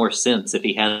lot more sense if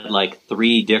he had like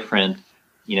 3 different,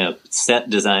 set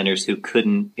designers who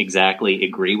couldn't exactly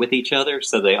agree with each other,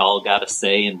 so they all got a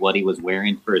say in what he was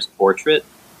wearing for his portrait.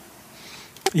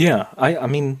 Yeah, I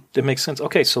mean, it makes sense.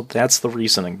 Okay, so that's the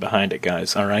reasoning behind it,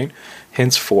 guys, all right?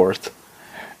 Henceforth,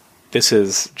 this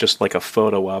is just like a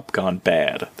photo op gone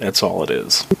bad. That's all it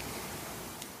is.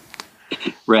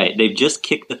 Right. They've just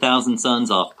kicked the Thousand Suns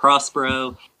off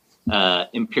Prospero.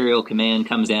 Imperial Command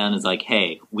comes down and is like,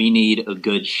 hey, we need a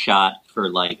good shot for,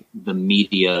 like, the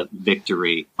media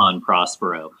victory on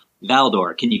Prospero.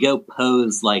 Valdor, can you go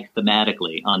pose, like,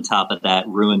 thematically on top of that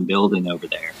ruined building over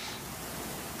there?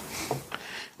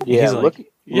 Yeah, looking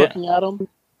at him,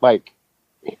 like,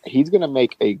 he's going to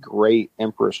make a great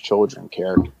Emperor's Children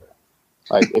character.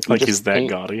 Like, if you he's that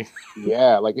gaudy.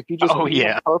 Yeah, like, if you just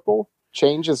purple,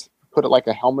 put it like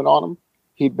a helmet on him,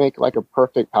 he'd make like a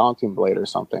perfect Palatine blade or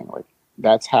something. Like,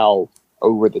 that's how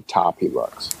over the top he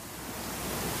looks.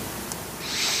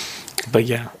 But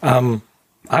yeah, I'm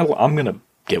going to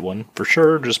get one for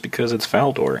sure just because it's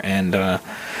Valdor. And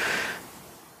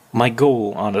my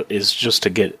goal on it is just to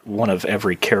get one of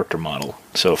every character model.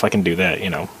 So if I can do that,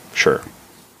 sure,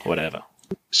 whatever.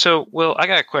 So, Will, I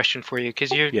got a question for you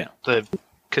because you're the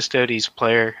Custodes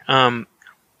player. Are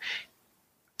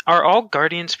all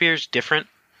Guardian Spears different?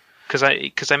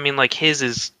 Because I mean, like, his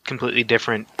is completely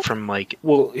different from, like...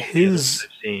 Well, his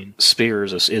spear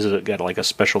is got, like, a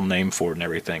special name for it and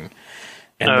everything.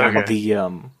 And then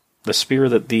the spear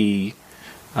that the...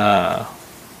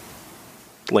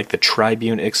 like, the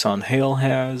Tribune Ixon Hale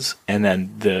has, and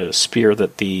then the spear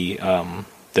that the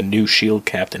new Shield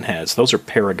Captain has, those are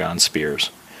Paragon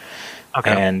Spears.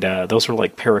 Okay. And those are,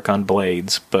 like, Paragon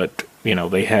Blades, but,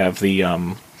 they have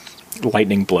the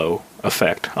Lightning Blow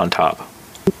effect on top.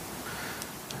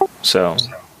 So,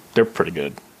 they're pretty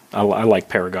good. I like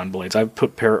Paragon Blades. I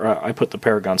put the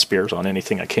Paragon Spears on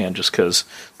anything I can just because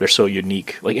they're so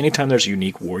unique. Like, anytime there's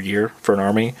unique war gear for an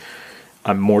army,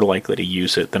 I'm more likely to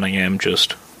use it than I am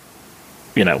just,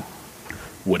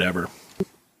 whatever.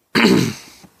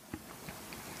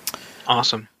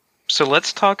 Awesome. So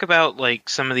let's talk about, like,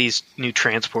 some of these new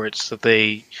transports that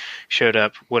they showed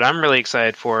up. What I'm really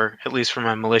excited for, at least for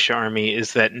my militia army,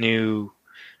 is that new...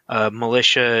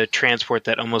 militia transport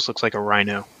that almost looks like a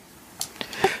rhino.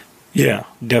 Yeah,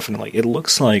 definitely. It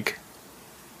looks like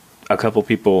a couple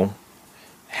people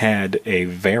had a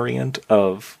variant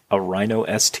of a Rhino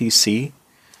STC,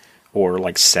 or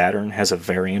like Saturn has a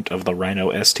variant of the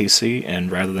Rhino STC, and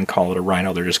rather than call it a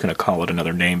Rhino, they're just going to call it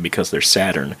another name because they're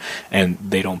Saturn, and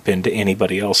they don't bend to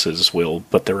anybody else's will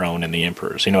but their own and the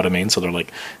Emperor's. You know what I mean? So they're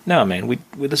like, no, man,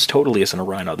 this totally isn't a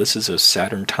Rhino. This is a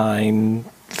Saturn-tine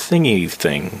thingy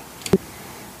thing.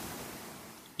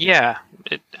 Yeah,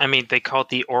 they call it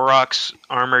the Aurochs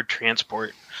Armored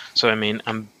Transport. So I mean,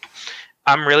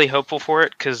 I'm really hopeful for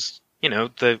it because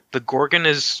the Gorgon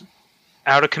is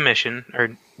out of commission,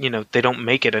 or they don't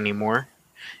make it anymore,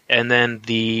 and then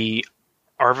the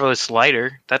Arvalus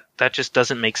Lighter that just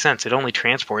doesn't make sense. It only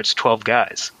transports 12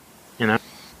 guys.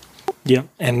 Yeah,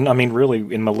 and I mean,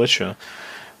 really, in militia,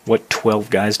 what 12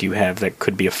 guys do you have that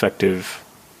could be effective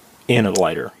in a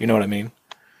lighter? You know what I mean?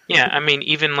 Yeah, I mean,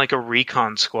 even like a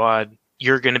recon squad,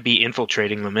 you're going to be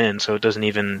infiltrating them in, so it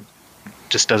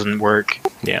doesn't work.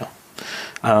 Yeah.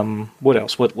 What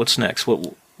else? What's next?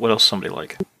 What else somebody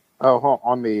like? Oh,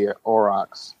 on the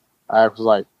Aurochs, I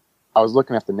was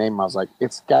looking at the name, I was like,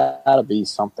 it's gotta be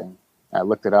something. I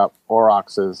looked it up.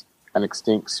 Aurochs is an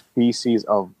extinct species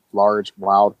of large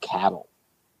wild cattle.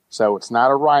 So it's not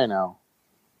a rhino,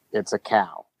 it's a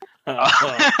cow.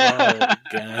 Oh,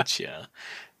 gotcha.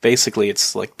 Basically,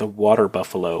 it's like the water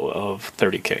buffalo of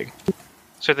 30K.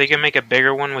 So they can make a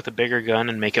bigger one with a bigger gun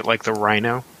and make it like the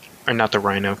rhino? Or not the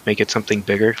rhino, make it something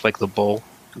bigger, like the bull?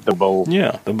 The bull.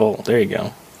 Yeah, the bull. There you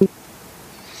go.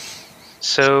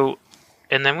 So,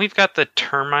 and then we've got the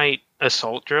termite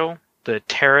assault drill, the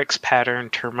Terex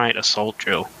pattern termite assault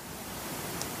drill.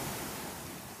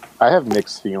 I have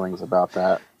mixed feelings about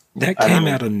that. That came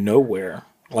out of nowhere.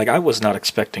 Like, I was not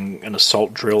expecting an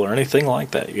assault drill or anything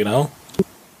like that,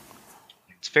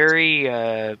 It's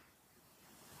very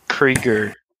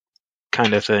Krieger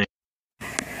kind of thing.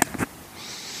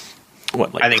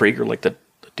 What, like Krieger, like the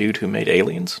dude who made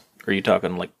Aliens? Or are you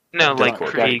talking like... No, like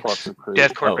Krieg.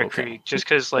 Death Corp and Krieg. Just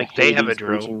because, like, they have a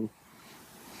drill.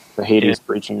 The Hades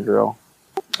breaching drill.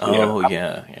 Oh,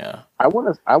 yeah. I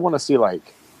want to see,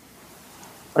 like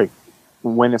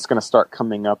when it's going to start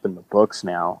coming up in the books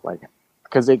now, like,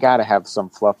 because they got to have some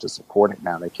fluff to support it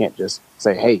now. They can't just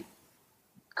say, hey,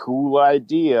 cool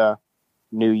idea,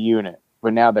 new unit.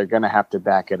 But now they're going to have to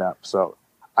back it up. So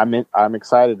I'm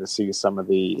excited to see some of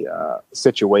the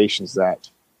situations that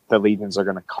the Legions are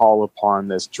going to call upon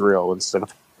this drill instead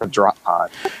of a drop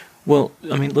pod. Well,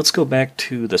 I mean, let's go back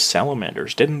to the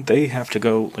Salamanders. Didn't they have to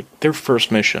go, like, their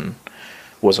first mission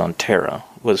was on Terra,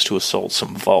 was to assault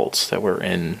some vaults that were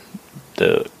in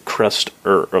the crust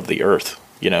of the Earth,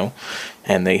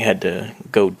 and they had to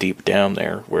go deep down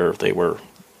there where they were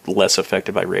less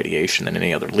affected by radiation than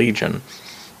any other Legion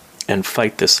and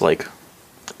fight this, like,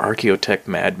 Archaeotech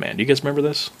madman. Do you guys remember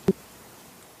this?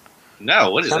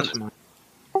 No, what is that?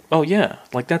 Oh yeah,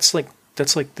 that's like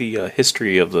the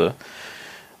history of the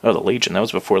Legion. That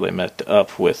was before they met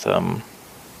up with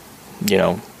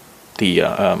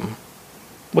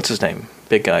what's his name?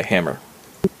 Big guy Hammer.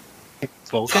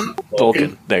 Vulcan?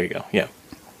 Vulcan. There you go. Yeah.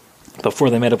 Before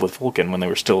they met up with Vulcan, when they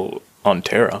were still on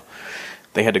Terra,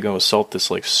 they had to go assault this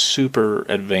like super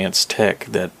advanced tech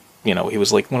that he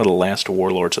was like one of the last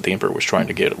warlords that the Emperor was trying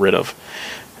to get rid of,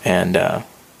 and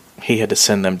he had to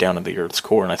send them down to the Earth's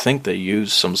core, and I think they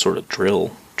used some sort of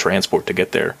drill transport to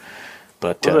get there.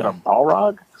 But was it a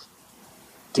Balrog?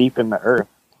 Deep in the Earth.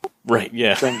 Right,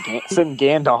 yeah. Send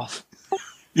Gandalf.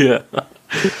 Yeah.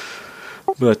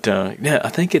 But, I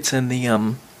think it's in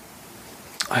the,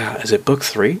 is it book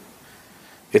 3?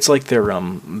 It's like their,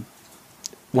 one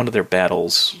of their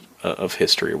battles of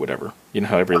history or whatever. You know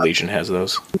how every legion has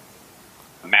those?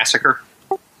 A massacre?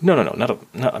 No,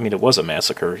 I mean, it was a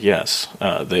massacre, yes.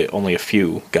 Only a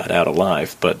few got out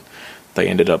alive, but they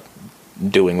ended up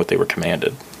doing what they were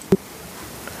commanded.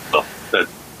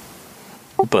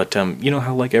 But, you know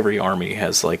how, like, every army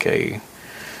has, like, a,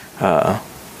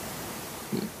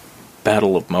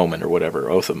 battle of moment or whatever.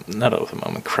 Not oath of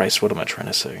moment. Christ, what am I trying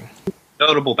to say?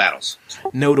 Notable battles.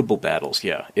 Notable battles,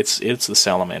 yeah. It's the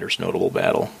Salamander's notable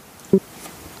battle.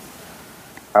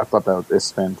 I thought that was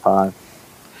Ispan 5.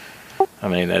 I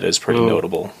mean, that is pretty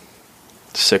notable.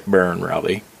 Sick burn,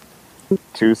 Robbie.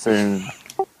 Too soon.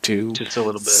 Just a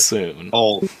little bit soon.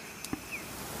 Oh.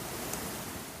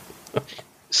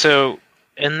 So,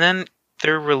 and then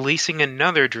they're releasing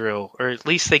another drill, or at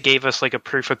least they gave us like a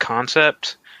proof of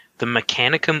concept. The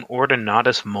Mechanicum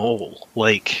Ordinatus Mole.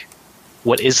 Like,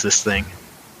 what is this thing?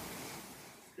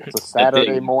 It's a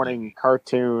Saturday morning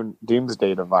cartoon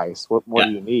doomsday device. What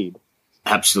do you need?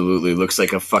 Absolutely. Looks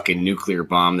like a fucking nuclear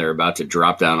bomb they're about to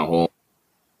drop down a hole.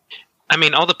 I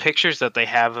mean, all the pictures that they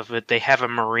have of it, they have a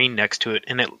Marine next to it,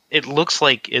 and it looks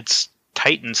like it's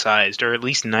Titan-sized, or at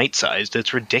least Knight-sized.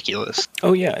 It's ridiculous.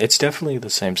 Oh, yeah, it's definitely the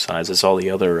same size as all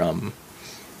the other,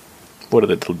 what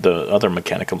are the other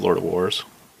Mechanicum Lord of Wars?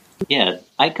 Yeah,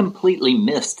 I completely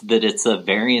missed that it's a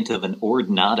variant of an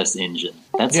Ordinatus engine.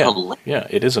 That's hilarious. Yeah,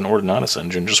 it is an Ordinatus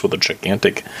engine, just with a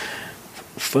gigantic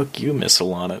fuck you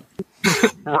missile on it.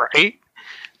 Right?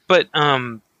 But,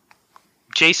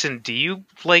 Jason, do you,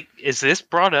 is this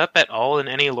brought up at all in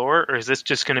any lore, or is this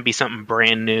just going to be something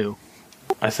brand new?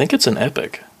 I think it's an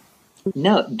epic.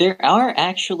 No, there are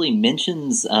actually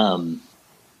mentions,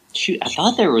 I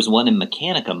thought there was one in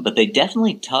Mechanicum, but they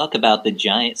definitely talk about the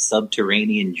giant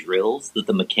subterranean drills that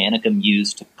the Mechanicum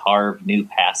used to carve new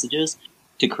passages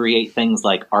to create things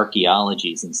like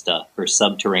archaeologies and stuff for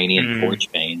subterranean forge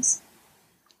veins.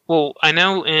 Well, I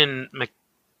know in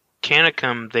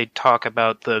Mechanicum they talk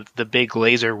about the big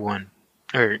laser one.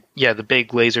 The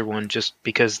big laser one, just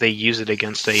because they use it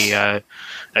against a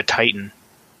Titan.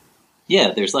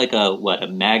 Yeah, there's like a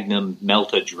Magnum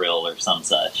Melta drill or some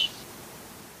such.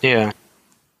 Yeah.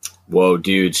 Whoa,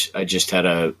 dudes! I just had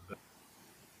a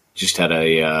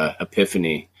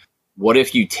epiphany. What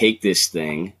if you take this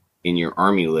thing in your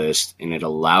army list and it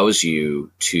allows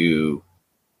you to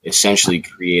essentially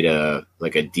create a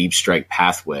deep strike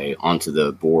pathway onto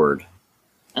the board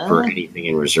for anything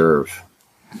in reserve?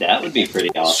 That would be pretty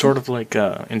awesome. Sort of like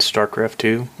in StarCraft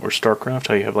 2 or StarCraft,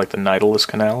 how you have like the Nautilus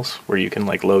canals where you can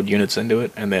like load units into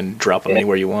it and then drop them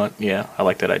anywhere you want. Yeah, I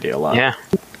like that idea a lot. Yeah.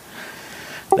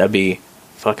 That'd be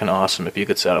fucking awesome if you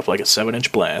could set up like a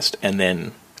 7-inch blast and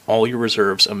then all your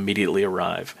reserves immediately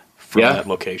arrive from that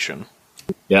location.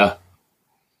 Yeah.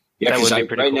 Yeah, because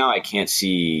right now I can't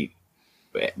see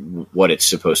what it's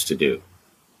supposed to do.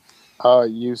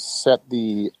 You set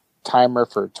the timer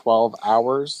for 12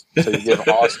 hours, so you give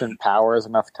Austin Powers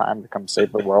enough time to come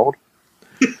save the world.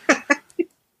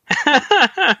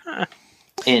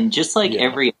 And just like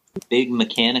every big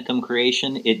Mechanicum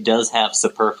creation, it does have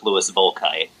superfluous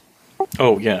Volkite.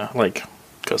 Oh yeah,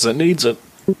 because it needs it.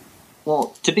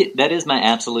 Well, that is my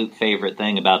absolute favorite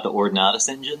thing about the Ordinatus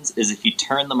engines, is if you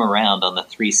turn them around on the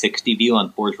 360 view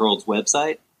on Forge World's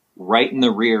website, right in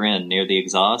the rear end near the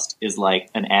exhaust is like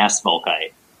an ass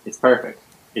Volkite. It's perfect.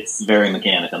 It's very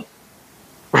Mechanicum.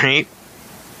 Right?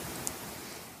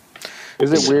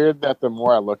 Is it weird that the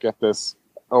more I look at this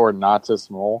Ordinatus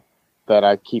mole, that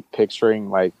I keep picturing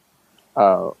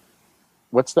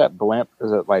what's that blimp?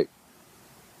 Is it like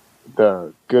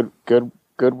the good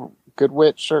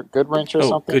witch or good wrench or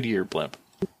something? Goodyear blimp.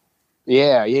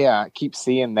 Yeah. I keep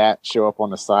seeing that show up on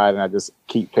the side, and I just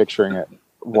keep picturing it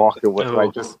walk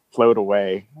away, just float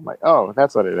away. I'm like, oh,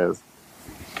 that's what it is.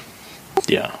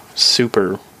 Yeah,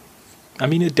 super. I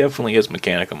mean, it definitely is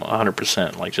Mechanicum,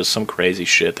 100%. Like, just some crazy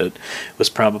shit that was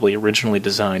probably originally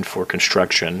designed for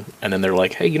construction, and then they're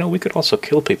like, hey, we could also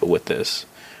kill people with this.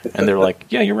 And they're like,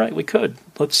 yeah, you're right, we could.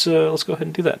 Let's go ahead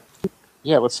and do that.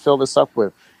 Yeah, let's fill this up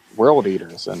with world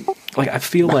eaters. And I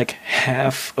feel like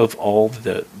half of all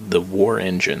the war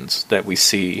engines that we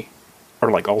see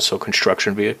are, also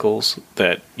construction vehicles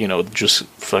that, just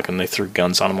fucking they threw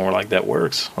guns on them and were like, that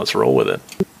works. Let's roll with it.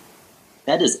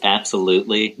 That is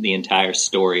absolutely the entire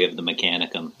story of the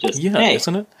Mechanicum. Just,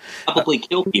 isn't it? Probably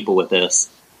kill people with this.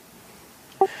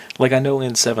 I know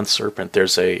in Seventh Serpent,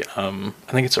 there's I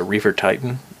think it's a Reaver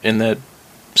Titan in that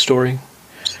story.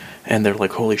 And they're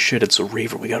like, holy shit, it's a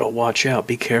Reaver, we gotta watch out,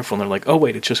 be careful. And they're like, oh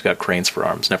wait, it's just got cranes for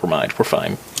arms, never mind, we're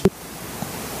fine.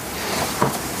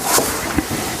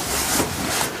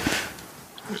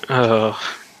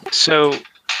 So,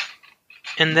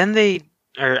 and then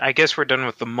I guess we're done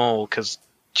with the mole, because,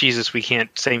 Jesus, we can't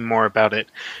say more about it.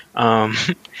 I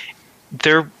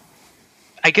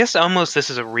guess almost this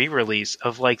is a re-release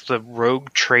of, like, the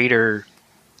Rogue Trader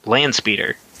land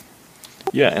speeder.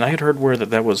 Yeah, and I had heard where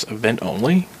that was event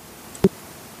only.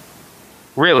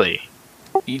 Really?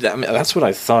 Yeah, I mean, that's what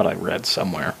I thought I read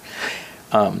somewhere.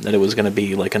 That it was going to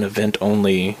be, like, an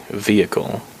event-only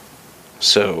vehicle.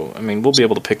 So, I mean, we'll be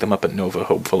able to pick them up at Nova,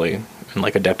 hopefully, and,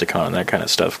 like, Adepticon and that kind of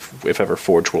stuff, if ever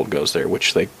Forge World goes there,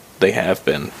 which they have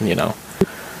been, you know.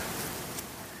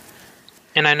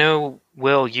 And I know,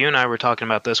 Will, you and I were talking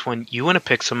about this when you want to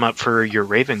pick some up for your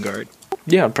Raven Guard.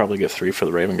 Yeah, I'd probably get 3 for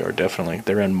the Raven Guard, definitely.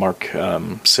 They're in Mark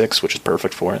 6, which is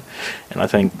perfect for it. And I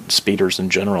think speeders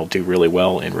in general do really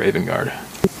well in Raven Guard.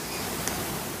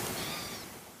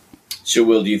 So,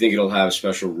 Will, do you think it'll have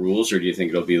special rules, or do you think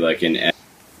it'll be like an...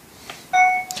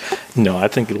 No, I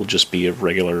think it'll just be a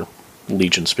regular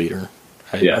Legion speeder.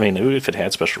 I mean, if it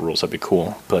had special rules, that'd be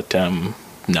cool. But, no,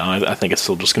 I think it's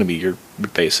still just going to be your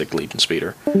basic Legion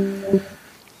speeder.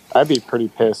 I'd be pretty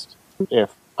pissed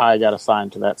if I got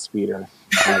assigned to that speeder.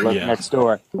 And I look next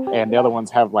door, and the other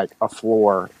ones have, like, a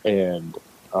floor and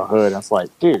a hood. And it's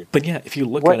like, dude. But yeah, if you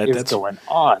look at it, that's that's going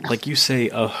on. Like, you say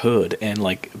a hood, and,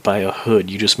 like, by a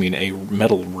hood, you just mean a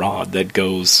metal rod that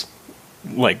goes,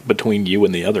 like, between you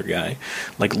and the other guy.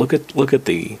 Like, look at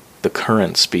the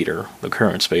current speeder, the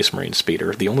current Space Marine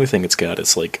speeder. The only thing it's got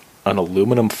is, like, an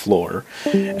aluminum floor,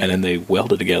 and then they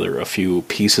welded together a few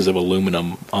pieces of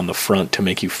aluminum on the front to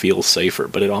make you feel safer,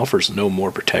 but it offers no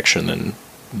more protection than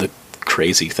the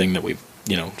crazy thing that we,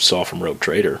 saw from Rogue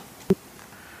Trader.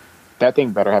 That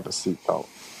thing better have a seatbelt.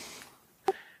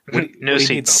 No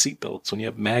seatbelts when you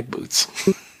have mag boots.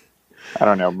 I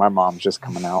don't know. My mom's just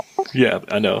coming out. Yeah,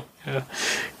 I know. Yeah,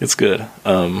 it's good.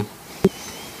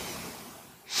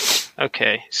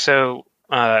 Okay, so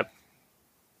the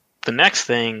next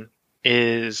thing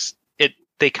is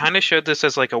they kind of showed this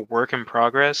as like a work in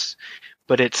progress,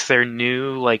 but it's their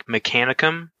new like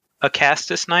Mechanicum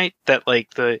Acastus Knight that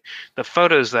like the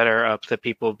photos that are up that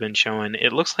people have been showing,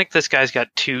 it looks like this guy's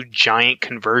got 2 giant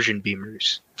conversion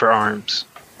beamers for arms.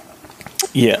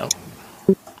 Yeah.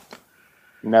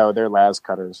 No, they're las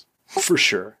cutters. For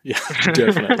sure. Yeah,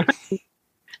 definitely.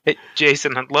 Hey,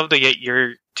 Jason, I'd love to get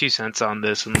your 2 cents on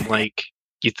this, and like,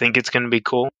 you think it's going to be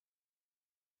cool?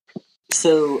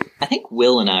 So, I think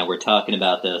Will and I were talking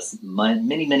about this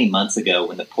many, many months ago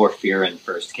when the Porphyrin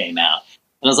first came out.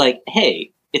 And I was like,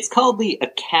 hey, it's called the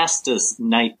Acastus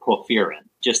Knight Porphyrin,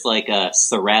 just like a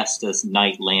Cerastus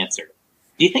Knight Lancer.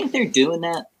 Do you think they're doing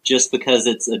that just because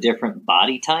it's a different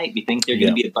body type? You think they're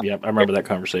going to be a... Yeah, I remember that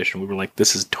conversation. We were like,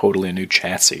 this is totally a new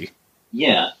chassis.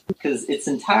 Yeah, because it's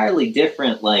entirely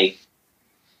different. Like,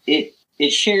 it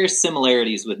shares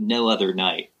similarities with no other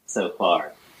knight so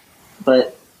far.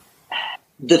 But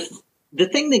the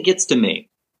thing that gets to me,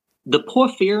 the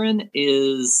Porphyrin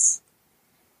is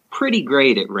pretty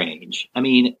great at range. I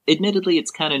mean, admittedly,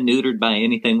 it's kind of neutered by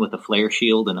anything with a flare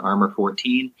shield and armor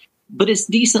 14, but it's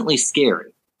decently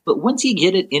scary. But once you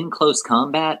get it in close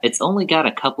combat, it's only got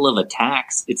a couple of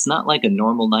attacks. It's not like a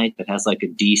normal knight that has like a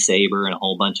D-saber and a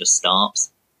whole bunch of stomps.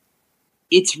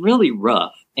 It's really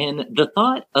rough. And the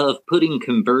thought of putting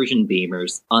conversion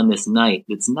beamers on this knight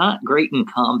that's not great in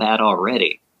combat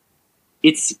already,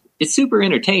 it's super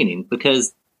entertaining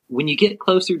because when you get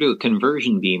closer to a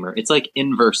conversion beamer, it's like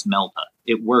inverse Melta.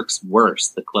 It works worse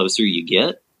the closer you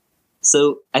get.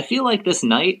 So I feel like this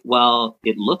knight, while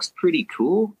it looks pretty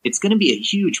cool, it's going to be a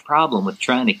huge problem with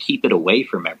trying to keep it away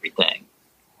from everything.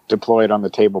 Deploy it on the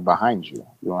table behind you.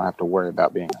 You won't have to worry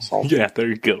about being assaulted. Yeah, there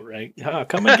you go, right?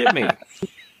 Come and get me.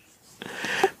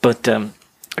 But a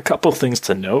couple things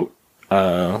to note.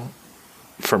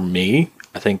 For me,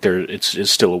 I think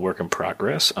it's still a work in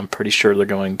progress. I'm pretty sure they're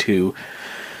going to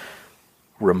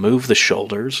remove the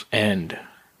shoulders and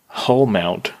hull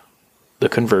mount the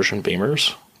conversion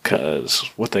beamers, because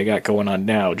what they got going on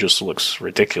now just looks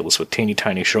ridiculous with teeny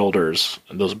tiny shoulders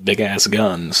and those big ass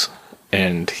guns.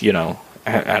 And,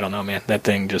 I don't know, man. That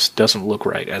thing just doesn't look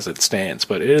right as it stands,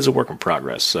 but it is a work in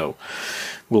progress, so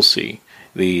we'll see.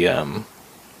 The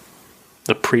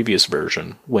previous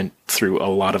version went through a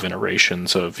lot of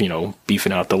iterations of,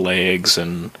 beefing out the legs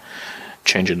and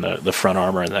changing the front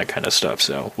armor and that kind of stuff,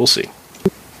 so we'll see.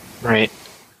 Right.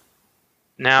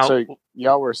 Now, so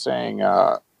y'all were saying,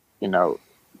 the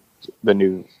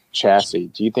new chassis.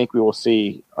 Do you think we will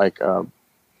see like a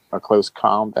close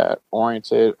combat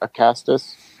oriented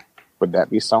Acastus? Would that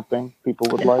be something people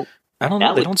would like? I don't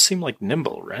know. They don't seem like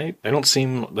nimble, right? They don't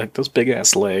seem like those big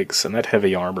ass legs and that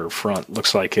heavy armor front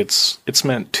looks like it's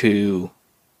meant to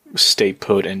stay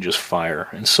put and just fire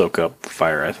and soak up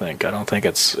fire. I think. I don't think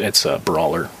it's a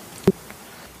brawler.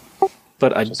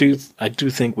 But I do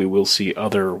think we will see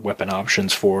other weapon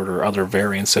options for it, or other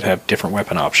variants that have different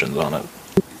weapon options on it.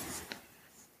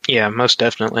 Yeah, most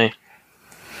definitely.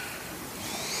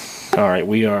 All right,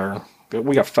 we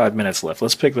got 5 minutes left.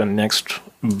 Let's pick the next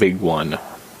big one.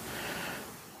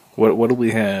 What do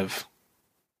we have?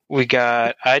 We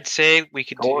got. I'd say we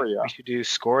should do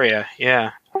Scoria.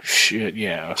 Yeah. Shit,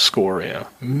 yeah, Scoria.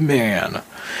 Man,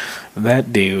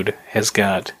 that dude has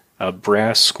got a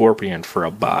brass scorpion for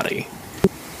a body.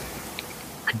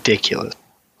 Ridiculous.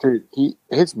 Dude,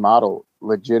 his model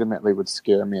legitimately would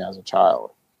scare me as a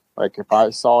child. Like, if I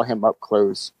saw him up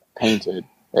close, painted,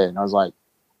 and I was like,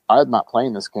 I'm not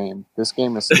playing this game. This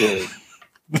game is scary.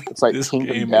 It's like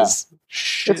Kingdom Death.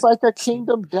 It's like a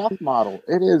Kingdom Death model.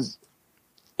 It is.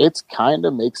 It kind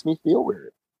of makes me feel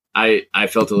weird. I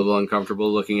felt a little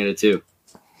uncomfortable looking at it too.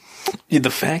 Yeah,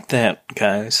 the fact that,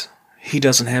 guys, he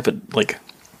doesn't have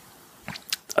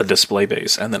a display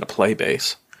base and then a play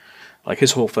base. Like,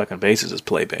 his whole fucking base is his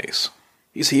play base.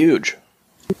 He's huge.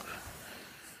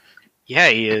 Yeah,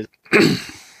 he is.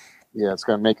 Yeah, it's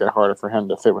going to make it harder for him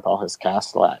to fit with all his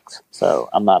Castellax. So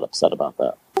I'm not upset about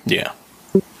that. Yeah.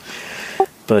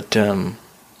 But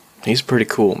he's pretty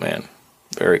cool, man.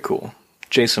 Very cool.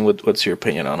 Jason, what's your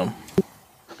opinion on him?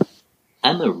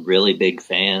 I'm a really big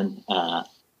fan.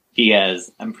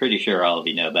 I'm pretty sure all of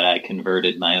you know, but I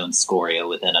converted my own Scoria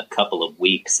within a couple of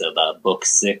weeks of book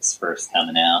 6 first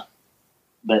coming out.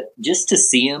 But just to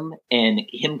see him and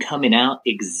him coming out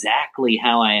exactly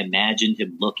how I imagined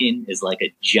him looking is like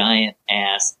a giant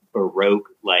ass Baroque,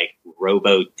 like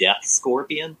Robo Death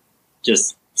Scorpion.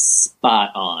 Just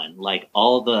spot on. Like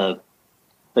all the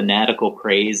fanatical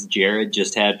praise Jared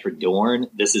just had for Dorn,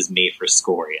 this is me for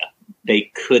Scoria.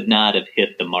 They could not have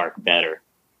hit the mark better.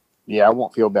 Yeah, I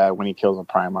won't feel bad when he kills a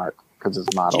Primarch because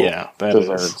his model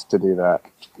deserves to do that.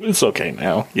 It's okay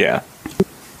now. Yeah.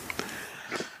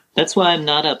 That's why I'm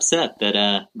not upset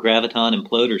that Graviton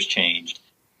Imploders changed.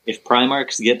 If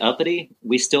Primarchs get uppity,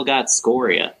 we still got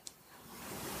Scoria.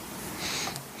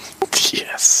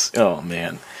 Yes. Oh,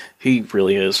 man. He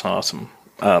really is awesome.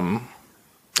 I'm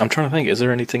trying to think, is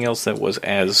there anything else that was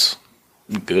as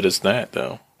good as that,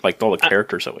 though? Like all the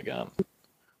characters that we got.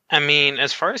 I mean,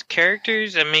 as far as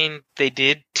characters, I mean, they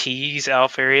did tease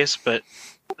Alfarius, but...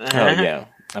 oh, yeah.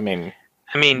 I mean,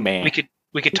 man.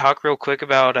 we could talk real quick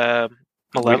about...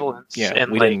 Malevolence.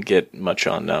 We didn't get much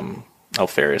on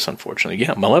Alfarius, unfortunately.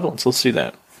 Yeah, Malevolence, let's see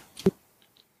that.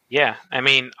 Yeah, I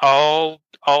mean, I'll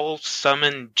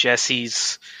summon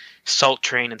Jesse's Salt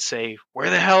Train and say, where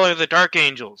the hell are the Dark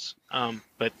Angels?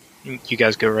 But you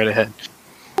guys go right ahead.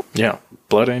 Yeah,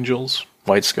 Blood Angels,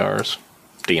 White Scars,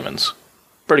 Demons.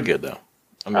 Pretty good, though.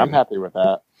 I'm happy with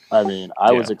that. I mean,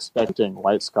 I was expecting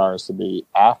White Scars to be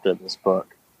after this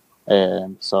book.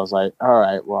 And so I was like, all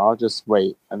right, well, I'll just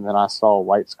wait. And then I saw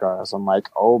White Scars. I'm like,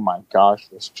 oh my gosh,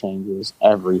 this changes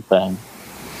everything.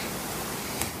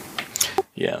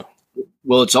 Yeah.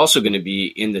 Well, it's also going to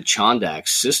be in the Chondax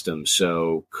system.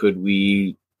 So could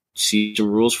we see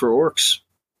some rules for orcs?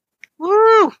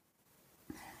 Woo!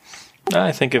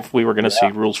 I think if we were going to see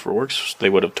rules for orcs, they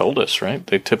would have told us, right?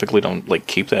 They typically don't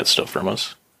keep that stuff from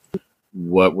us.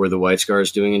 What were the White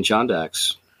Scars doing in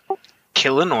Chondax?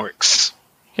 Killing orcs.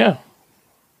 Yeah.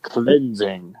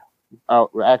 Cleansing. Oh,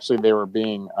 actually, they were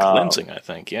being cleansing. I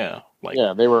think, yeah.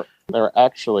 They were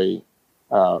actually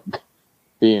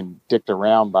being dicked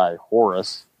around by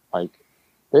Horus. Like,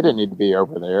 they didn't need to be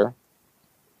over there.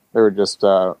 They were just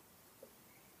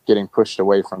getting pushed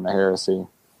away from the heresy,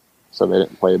 so they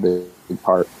didn't play a big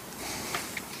part.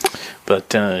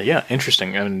 But yeah,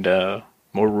 interesting, and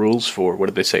more rules for what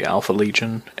did they say? Alpha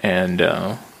Legion and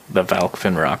the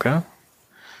Valkfin Raka.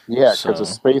 Yeah, because the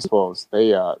Space Wolves, they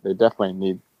definitely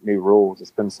need new rules.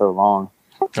 It's been so long.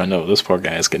 I know, this poor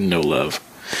guy is getting no love.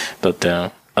 But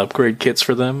upgrade kits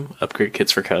for them, upgrade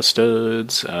kits for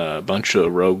Custodes, a bunch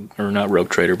of not Rogue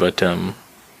Trader, but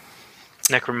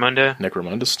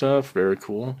Necromunda stuff, very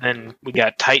cool. And we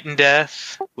got Titan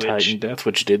Death.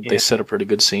 Which they set a pretty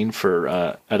good scene for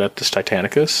Adeptus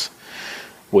Titanicus,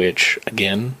 which,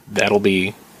 again, that'll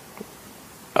be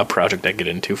a project I get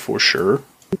into for sure.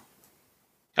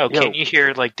 Oh, can you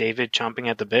hear David chomping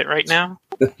at the bit right now?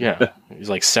 Yeah, he's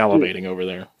salivating over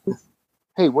there.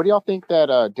 Hey, what do y'all think that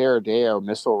Daredeo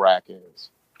missile rack is?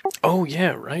 Oh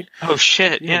yeah, right. Oh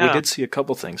shit, yeah. We did see a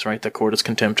couple things, right? The Cordus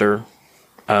Contemptor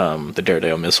the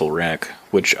Daredevil missile rack,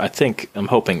 which I'm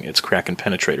hoping it's Kraken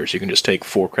penetrators. You can just take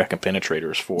 4 Kraken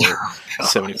penetrators for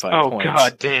 75 points. Oh,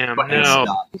 god damn, no.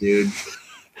 Stop, dude.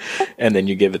 And then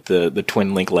you give it the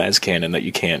twin link las cannon that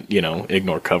you can't,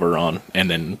 ignore cover on, and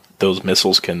then those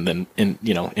missiles can then,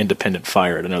 independent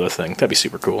fire at another thing. That'd be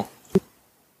super cool.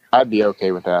 I'd be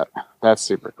okay with that. That's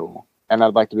super cool. And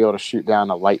I'd like to be able to shoot down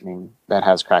a lightning that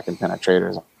has Kraken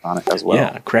penetrators on it as well.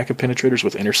 Yeah, Kraken penetrators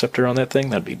with interceptor on that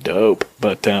thing, that'd be dope.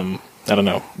 But, I don't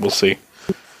know. We'll see.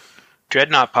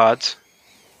 Dreadnought pods.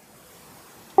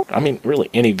 I mean, really,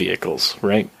 any vehicles,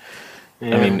 right?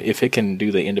 Yeah. I mean, if it can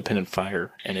do the independent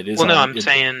fire, and it is... Well, no, I'm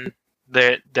saying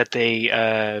that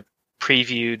they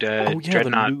previewed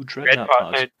Dreadnought. The new Dreadnought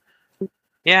pods.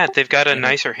 Yeah, they've got a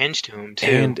nicer hinge to them, too.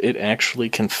 And it actually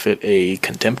can fit a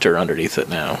Contemptor underneath it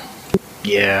now.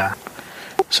 Yeah.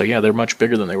 So yeah, they're much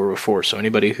bigger than they were before. So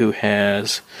anybody who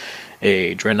has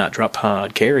a Dreadnought drop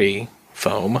pod carry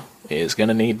foam is going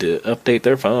to need to update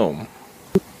their foam.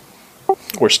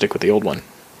 Or stick with the old one,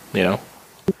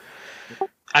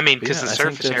 I mean, because the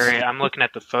surface area, I'm looking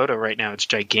at the photo right now, it's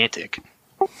gigantic.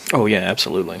 Oh yeah,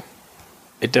 absolutely.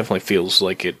 It definitely feels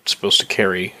like it's supposed to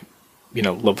carry,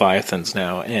 Leviathans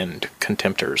now and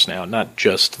Contemptors now, not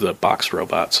just the box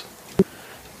robots.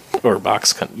 Or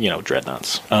box,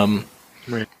 Dreadnoughts.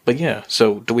 Right. But yeah,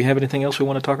 so do we have anything else we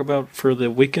want to talk about for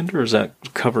the weekend, or is that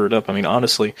covered up? I mean,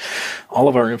 honestly, all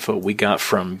of our info we got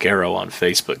from Garrow on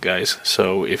Facebook, guys.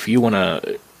 So if you want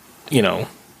to,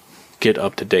 get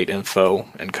up-to-date info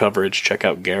and coverage, check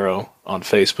out Garrow on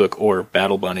Facebook or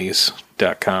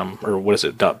battlebunnies.com, or what is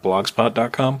it,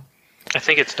 .blogspot.com? I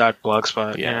think it's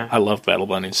 .blogspot, yeah. I love Battle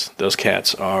Bunnies. Those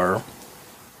cats are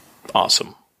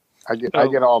awesome. I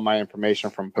get all my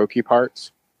information from Pokeparts.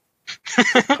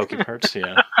 Pokeparts,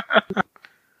 yeah.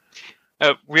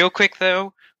 Real quick,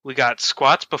 though, we got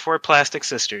squats before Plastic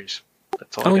Sisters.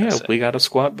 That's all I gotta say. We got a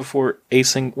squat before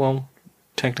acing. Well,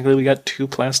 technically we got 2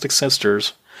 Plastic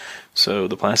Sisters, so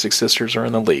the Plastic Sisters are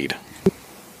in the lead.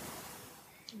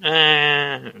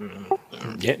 Yeah,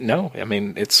 no, I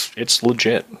mean, it's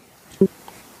legit.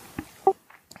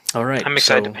 All right. I'm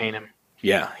excited to paint him.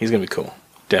 Yeah, he's going to be cool.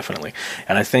 Definitely.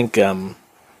 And I think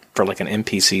for like an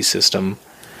NPC system,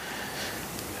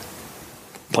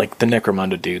 like the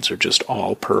Necromunda dudes are just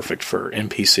all perfect for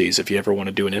NPCs. If you ever want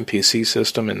to do an NPC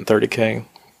system in 30k,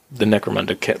 the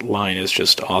Necromunda kit line is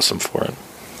just awesome for it.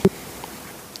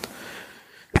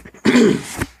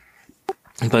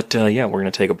 But yeah, we're going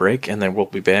to take a break, and then we'll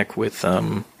be back with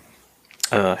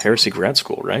Heresy Grad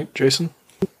School, right, Jason?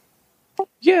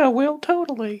 Yeah, well,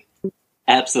 totally.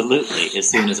 Absolutely. As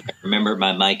soon as I remember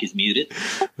my mic is muted.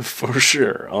 For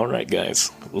sure. All right, guys.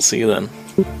 We'll see you then.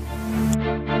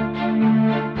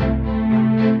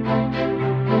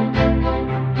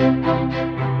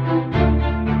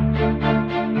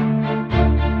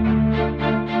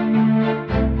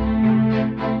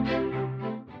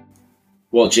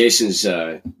 While Jason's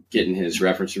getting his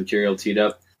reference material teed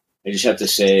up, I just have to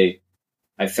say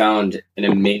I found an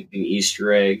amazing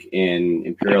Easter egg in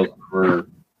Imperial Armor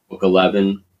Book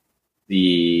 11,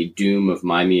 the Doom of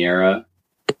Mymiera.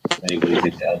 Anybody's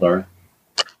into Eldar?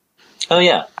 Oh,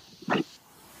 yeah.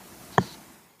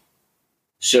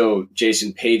 So,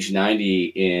 Jason, page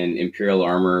 90 in Imperial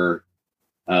Armor,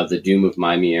 the Doom of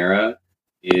Mymiera,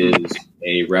 is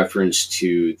a reference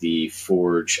to the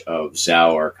Forge of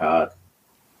Zau Arkad.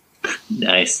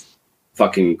 Nice.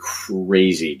 Fucking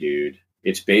crazy, dude.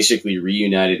 It's basically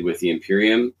reunited with the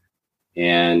Imperium,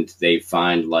 and they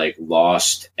find like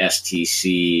lost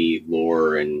STC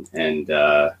lore, and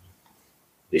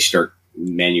they start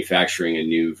manufacturing a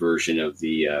new version of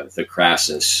the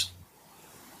Crassus.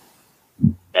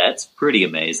 That's pretty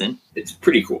amazing. It's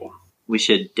pretty cool. We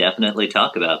should definitely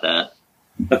talk about that.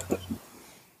 Because,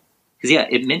 yeah,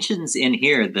 it mentions in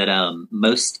here that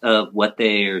most of what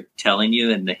they're telling you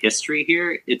in the history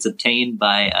here, it's obtained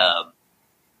by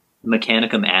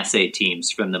Mechanicum assay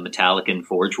teams from the Metallican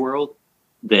Forge world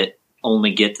that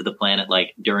only get to the planet,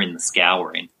 like, during the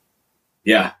scouring.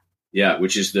 Yeah,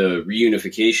 which is the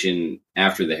reunification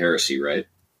after the heresy, right?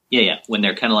 Yeah, when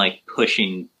they're kind of, like,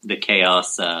 pushing the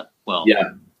chaos, chaos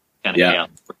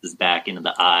forces back into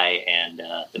the Eye and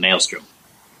the Maelstrom.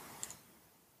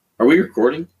 Are we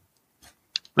recording?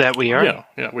 That we are?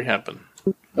 Yeah, we have been.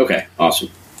 Okay, awesome.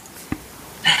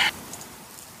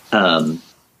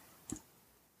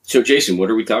 So, Jason, what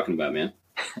are we talking about, man?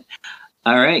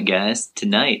 All right, guys.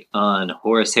 Tonight on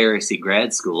Horus Heresy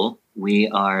Grad School, we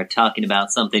are talking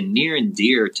about something near and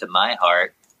dear to my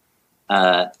heart,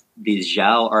 the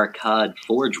Zau Arkad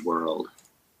Forge World.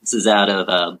 This is out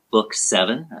of Book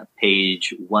 7,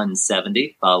 page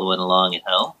 170, following along at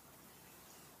home.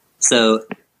 So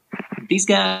these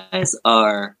guys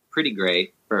are pretty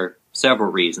great for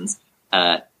several reasons.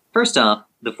 First off,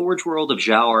 the Forge World of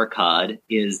Zhao Arkad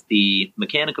is the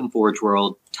Mechanicum Forge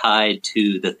World tied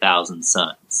to the Thousand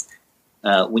Suns.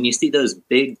 When you see those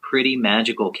big, pretty,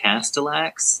 magical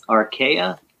Castellax,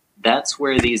 Archaea, that's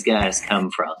where these guys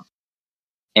come from.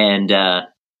 And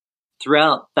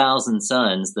throughout Thousand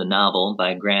Suns, the novel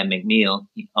by Graham McNeil,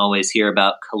 you always hear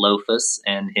about Calophus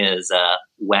and his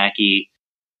wacky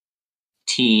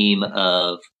team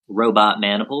of robot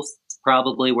maniples. It's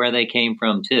probably where they came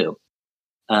from, too.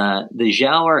 The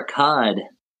Zhao Arkad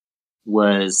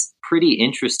was pretty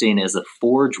interesting as a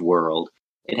Forge world.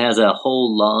 It has a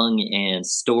whole long and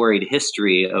storied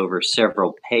history over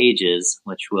several pages,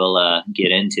 which we'll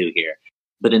get into here.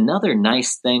 But another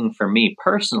nice thing for me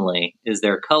personally is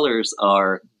their colors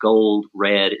are gold,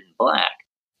 red, and black,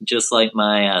 just like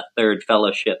my third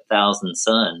fellowship, Thousand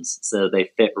Suns, so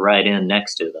they fit right in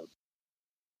next to them.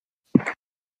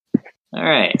 All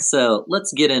right, so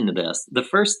let's get into this. The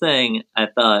first thing I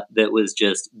thought that was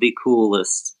just the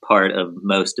coolest part of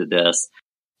most of this,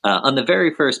 on the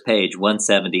very first page,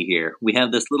 170 here, we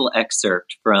have this little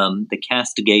excerpt from the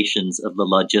Castigations of the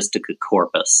Logistica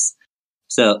Corpus.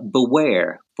 So,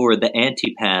 beware, for the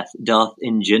antipath doth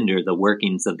engender the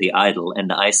workings of the idle and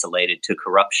the isolated to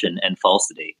corruption and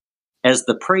falsity. As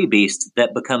the prey beast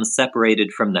that becomes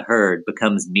separated from the herd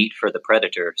becomes meat for the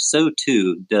predator, so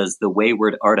too does the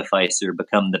wayward artificer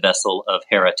become the vessel of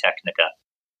Heratechnica.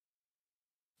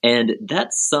 And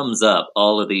that sums up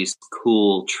all of these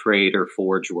cool trade or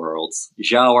forge worlds.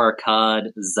 Zhao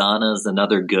Arkad, Zana's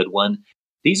another good one.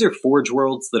 These are forge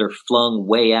worlds that are flung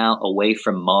way out away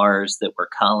from Mars that were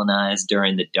colonized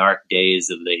during the dark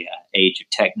days of the age of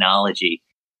technology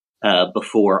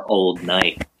before Old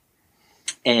Night.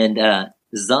 And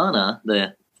Zana,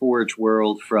 the forge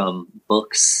world from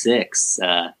Book 6,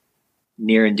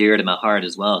 near and dear to my heart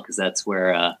as well, because that's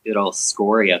where good old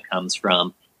Scoria comes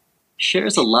from,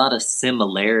 shares a lot of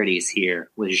similarities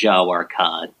here with Zhao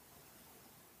Arkad.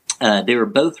 They were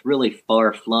both really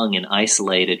far-flung and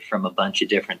isolated from a bunch of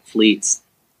different fleets.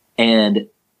 And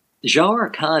Zhao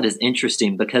Arkad is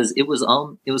interesting because it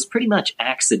was pretty much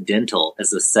accidental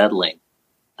as a settling.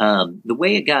 The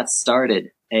way it got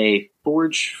started, a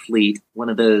forge fleet, one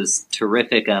of those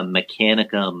terrific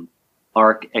Mechanicum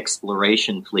arc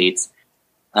exploration fleets,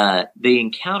 they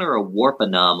encounter a warp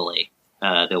anomaly,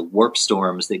 the warp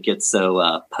storms that get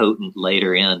so potent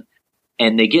later in,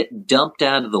 and they get dumped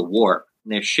out of the warp.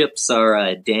 Their ships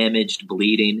are damaged,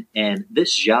 bleeding, and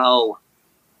this Zhao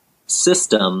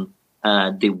system,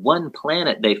 the one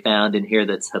planet they found in here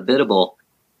that's habitable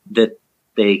that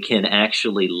they can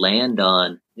actually land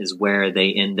on is where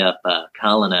they end up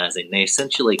colonizing. They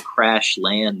essentially crash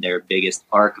land their biggest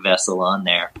arc vessel on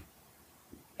there.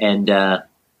 And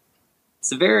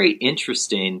it's very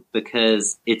interesting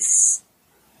because it's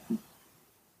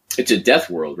a death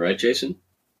world, right, Jason?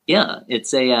 Yeah,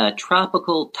 it's a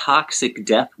tropical toxic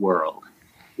death world,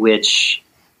 which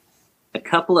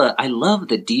I love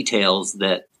the details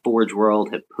that Forge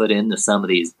World have put into some of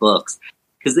these books,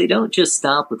 because they don't just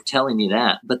stop with telling you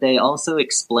that, but they also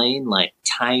explain like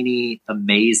tiny,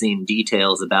 amazing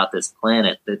details about this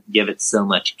planet that give it so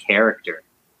much character.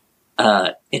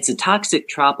 It's a toxic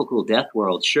tropical death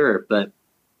world, sure, but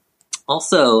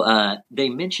also they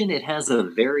mention it has a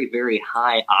very, very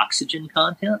high oxygen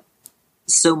content.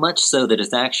 So much so that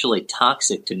it's actually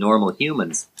toxic to normal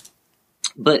humans.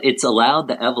 But it's allowed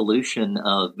the evolution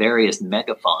of various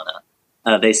megafauna.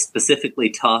 They specifically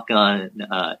talk on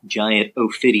giant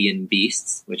ophidian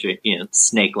beasts, which are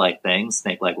snake-like things,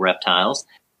 snake-like reptiles,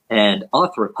 and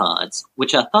arthropods,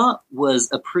 which I thought was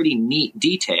a pretty neat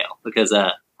detail because,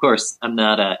 of course, I'm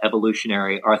not an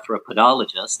evolutionary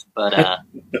arthropodologist, but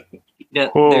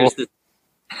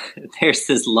there's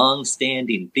this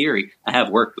long-standing theory. I have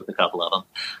worked with a couple of them.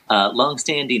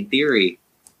 Long-standing theory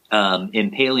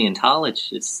in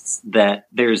paleontologists that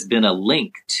there's been a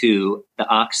link to the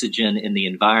oxygen in the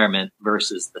environment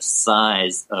versus the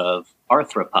size of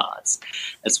arthropods.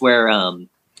 That's where,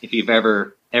 if you've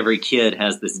every kid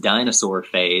has this dinosaur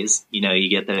phase, you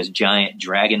get those giant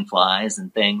dragonflies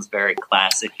and things, very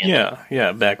classic.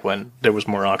 Yeah, back when there was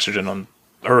more oxygen on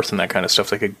Earth and that kind of stuff,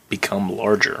 they could become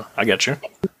larger. I get you.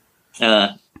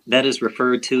 That is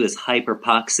referred to as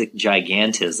hyperpoxic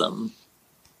gigantism,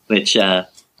 which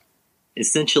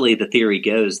essentially the theory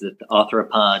goes that the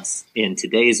arthropods in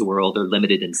today's world are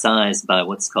limited in size by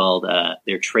what's called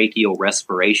their tracheal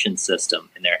respiration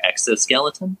system in their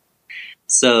exoskeleton.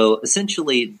 So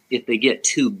essentially, if they get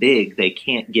too big, they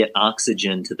can't get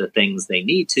oxygen to the things they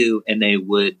need to, and they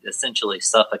would essentially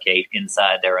suffocate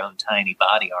inside their own tiny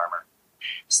body armor.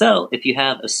 So if you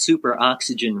have a super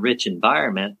oxygen-rich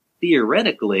environment,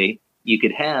 theoretically, you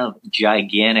could have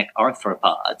gigantic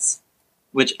arthropods,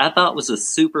 which I thought was a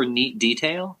super neat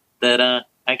detail that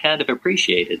I kind of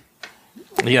appreciated.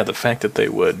 Yeah, the fact that they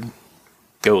would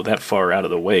go that far out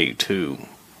of the way to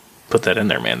put that in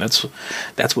there, man, that's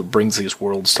what brings these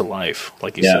worlds to life,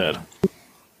 like you said.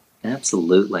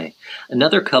 Absolutely.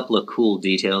 Another couple of cool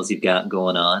details you've got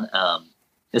going on.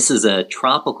 This is a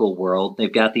tropical world.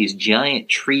 They've got these giant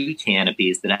tree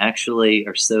canopies that actually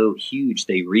are so huge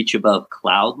they reach above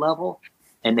cloud level,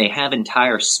 and they have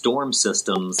entire storm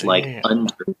systems like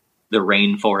under the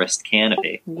rainforest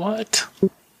canopy. What?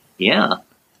 Yeah.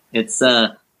 It's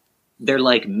they're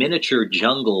like miniature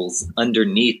jungles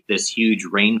underneath this huge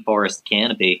rainforest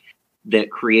canopy that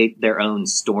create their own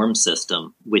storm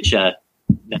system, which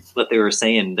that's what they were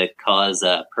saying that cause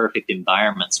perfect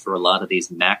environments for a lot of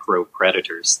these macro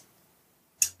predators.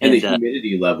 And the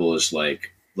humidity level is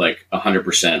like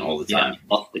 100% all the time. Yeah,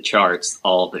 off the charts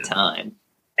all the time.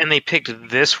 And they picked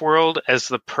this world as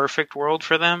the perfect world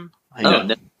for them? No,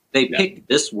 they picked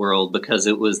this world because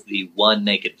it was the one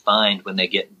they could find when they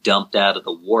get dumped out of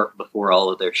the warp before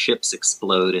all of their ships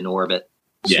explode in orbit.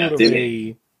 Yeah,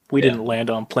 we didn't land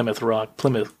on Plymouth Rock.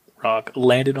 Plymouth Rock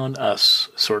landed on us,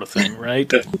 sort of thing,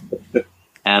 right?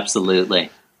 Absolutely.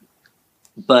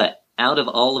 But out of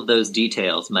all of those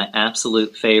details, my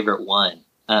absolute favorite one,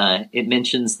 it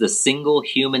mentions the single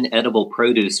human edible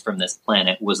produce from this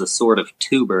planet was a sort of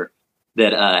tuber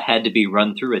that had to be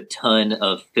run through a ton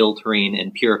of filtering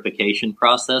and purification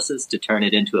processes to turn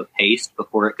it into a paste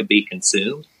before it could be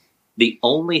consumed. The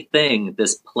only thing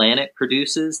this planet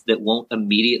produces that won't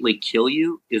immediately kill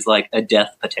you is like a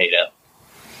death potato.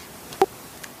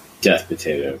 Death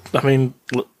potato. I mean,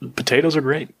 potatoes are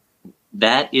great.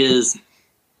 That is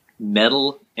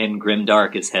metal and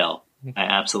grimdark as hell. I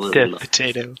absolutely love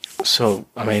potato. So,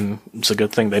 I mean, it's a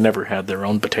good thing they never had their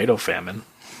own potato famine.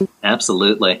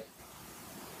 Absolutely.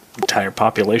 Entire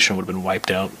population would have been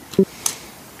wiped out.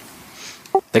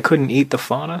 They couldn't eat the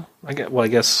fauna? I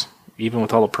guess even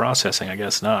with all the processing, I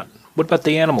guess not. What about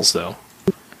the animals, though?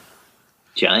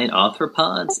 Giant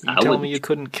arthropods? You tell me you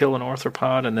couldn't kill an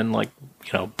arthropod and then,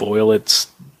 boil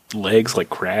its legs like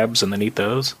crabs and then eat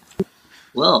those?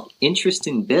 Well,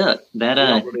 interesting bit. That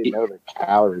I don't really know the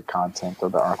calorie content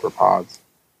of the arthropods.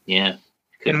 Yeah.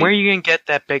 And where are you going to get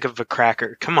that big of a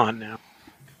cracker? Come on now.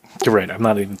 You're right. I'm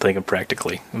not even thinking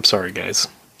practically. I'm sorry, guys.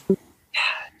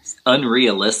 It's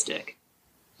unrealistic.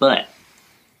 But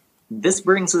this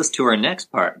brings us to our next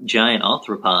part, giant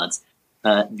arthropods.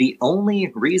 The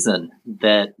only reason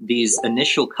that these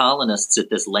initial colonists at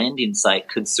this landing site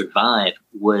could survive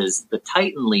was the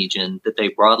Titan Legion that they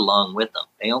brought along with them.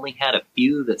 They only had a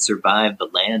few that survived the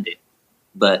landing,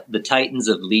 but the Titans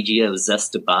of Legio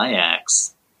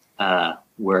Zestabiax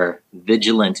were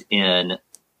vigilant in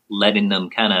letting them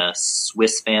kind of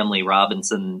Swiss Family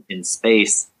Robinson in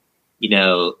space,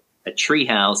 a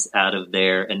treehouse out of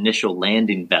their initial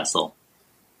landing vessel.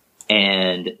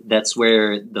 And that's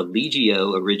where the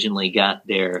Legio originally got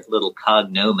their little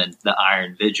cognomen, the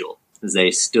Iron Vigil, as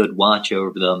they stood watch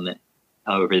over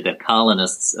the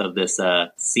colonists of this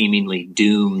seemingly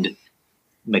doomed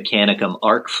Mechanicum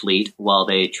Arc fleet while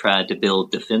they tried to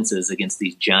build defenses against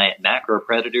these giant macro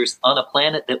predators on a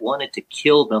planet that wanted to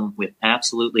kill them with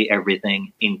absolutely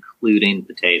everything, including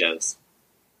potatoes.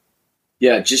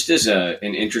 Yeah, just as an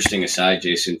interesting aside,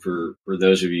 Jason, for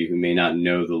those of you who may not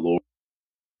know the lore,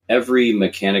 every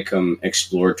Mechanicum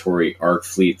exploratory arc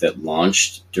fleet that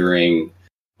launched during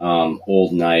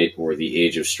Old Night or the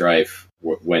Age of Strife,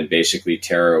 when basically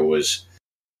Terra was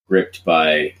gripped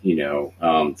by,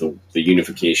 the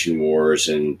Unification Wars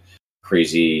and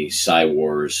crazy Psi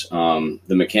Wars, the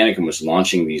Mechanicum was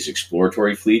launching these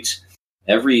exploratory fleets.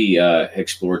 Every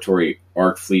exploratory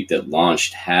arc fleet that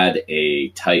launched had a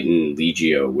Titan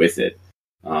Legio with it,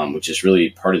 which is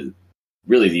really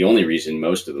really the only reason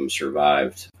most of them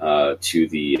survived to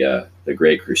the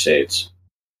Great Crusades.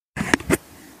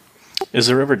 Is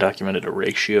there ever documented a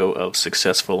ratio of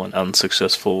successful and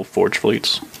unsuccessful Forge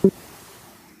fleets?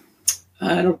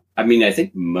 I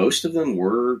think most of them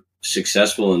were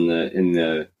successful in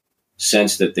the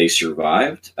sense that they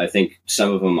survived. I think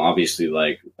some of them, obviously,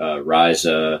 like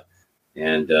Ryza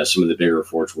and some of the bigger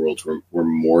Forge worlds, were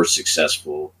more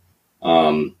successful.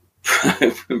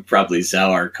 Probably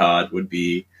Zal'ar Kod would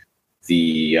be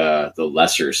the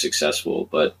lesser successful,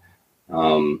 but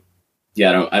I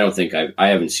don't think I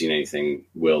haven't seen anything,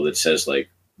 Will, that says like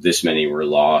this many were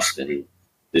lost and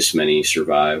this many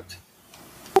survived.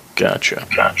 Gotcha.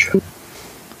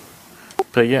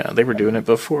 But yeah, they were doing it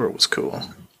before it was cool.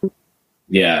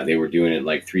 Yeah, they were doing it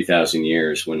like 3,000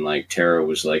 years when like Terra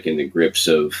was like in the grips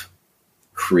of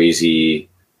crazy,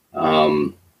 what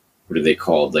are they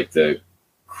called? Like the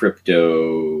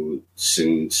crypto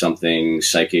something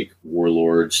psychic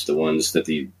warlords, the ones that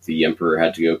the Emperor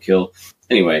had to go kill.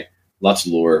 Anyway, lots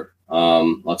of lore,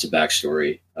 lots of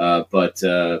backstory. But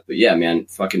yeah, man,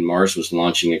 fucking Mars was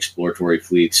launching exploratory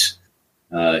fleets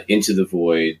into the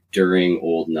void during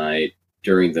Old Night,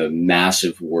 during the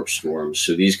massive warp storms.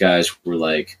 So these guys were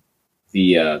like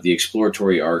the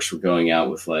exploratory arcs were going out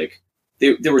with like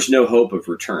there was no hope of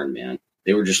return, man.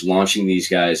 They were just launching these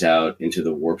guys out into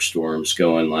the warp storms,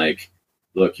 going like,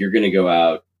 look, you're going to go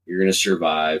out, you're going to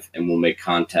survive, and we'll make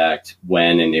contact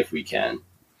when and if we can.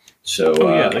 So,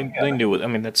 they knew it. I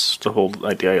mean, that's the whole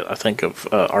idea, I think, of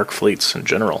arc fleets in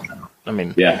general. I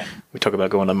mean, yeah, we talk about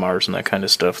going to Mars and that kind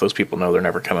of stuff. Those people know they're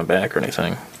never coming back or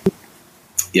anything.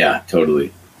 Yeah,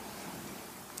 totally.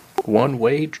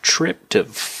 One-way trip to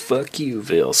fuck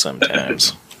youville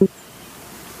sometimes.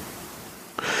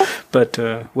 But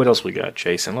what else we got,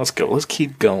 Jason? Let's go. Let's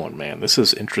keep going, man. This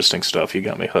is interesting stuff. You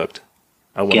got me hooked.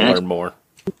 I want to learn more.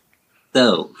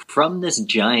 So, from this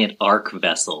giant arc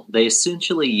vessel, they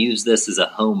essentially use this as a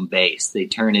home base. They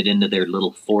turn it into their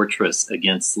little fortress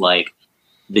against, like,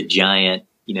 the giant,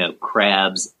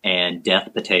 crabs and death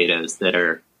potatoes that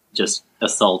are just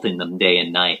assaulting them day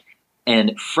and night.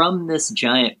 And from this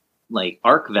giant,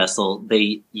 arc vessel,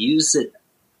 they use it,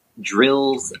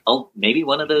 drills, maybe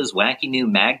one of those wacky new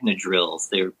magna drills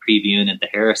they were previewing at the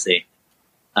Heresy,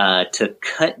 to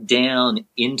cut down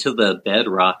into the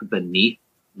bedrock beneath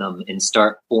them and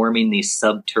start forming these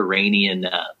subterranean,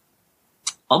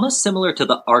 almost similar to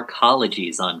the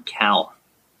arcologies on Cal,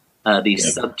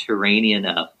 these subterranean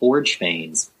forge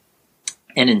fanes.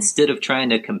 And instead of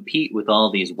trying to compete with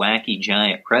all these wacky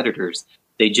giant predators,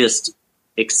 they just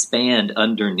expand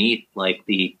underneath like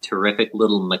the terrific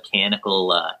little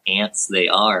mechanical ants they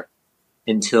are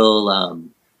until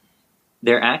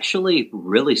they're actually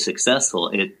really successful.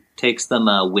 It takes them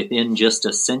within just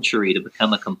a century to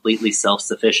become a completely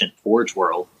self-sufficient forge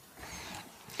world.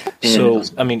 So,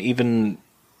 I mean, even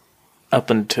up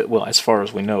until, well, as far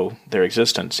as we know, their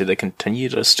existence, do they continue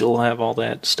to still have all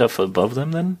that stuff above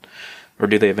them then? Or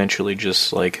do they eventually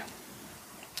just,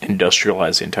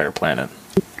 industrialize the entire planet?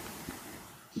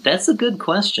 That's a good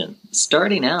question.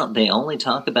 Starting out, they only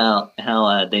talk about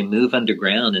how they move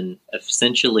underground and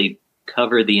essentially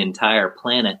cover the entire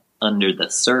planet under the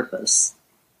surface.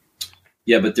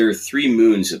 Yeah, but there are 3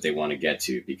 moons that they want to get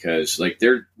to because,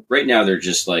 they're right now they're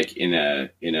just in a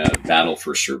battle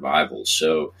for survival.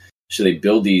 So they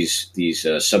build these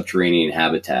subterranean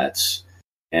habitats,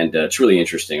 and it's really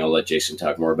interesting. I'll let Jason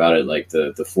talk more about it, like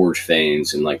the forge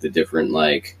fanes and the different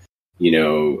Adeptus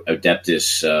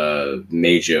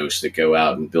Magos that go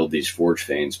out and build these forge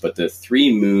fanes. But the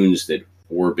 3 moons that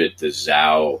orbit the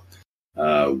Zhao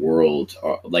world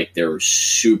are they're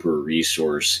super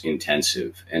resource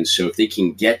intensive. And so if they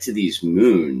can get to these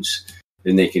moons,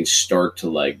 then they can start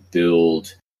to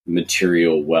build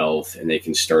material wealth, and they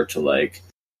can start to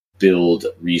build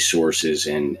resources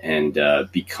and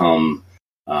become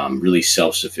really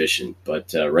self-sufficient.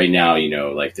 But right now,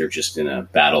 they're just in a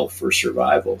battle for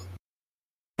survival.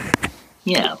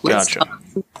 Yeah, let's talk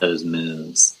about those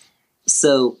moons.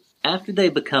 So after they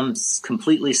become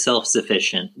completely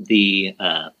self-sufficient, the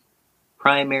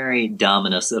primary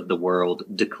dominus of the world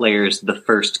declares the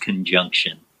first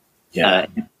conjunction. Yeah.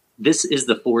 This is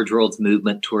the Forge World's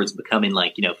movement towards becoming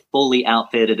fully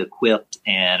outfitted, equipped,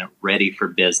 and ready for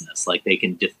business. They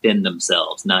can defend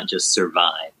themselves, not just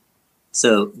survive.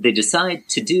 So they decide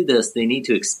to do this. They need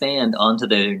to expand onto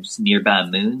those nearby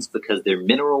moons because they're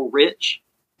mineral rich,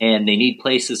 and they need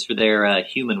places for their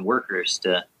human workers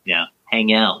to,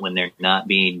 hang out when they're not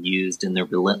being used in their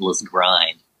relentless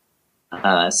grind.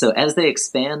 So as they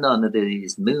expand onto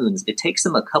these moons, it takes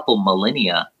them a couple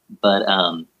millennia, but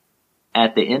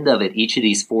at the end of it, each of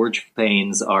these forge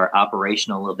fanes are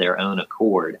operational of their own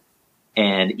accord.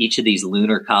 And each of these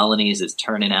lunar colonies is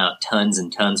turning out tons and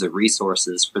tons of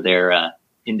resources for their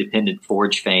independent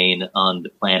forge fane on the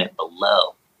planet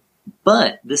below.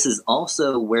 But this is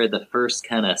also where the first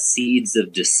kind of seeds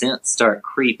of dissent start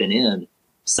creeping in.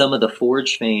 Some of the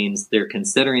forge fanes, they're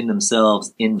considering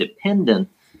themselves independent.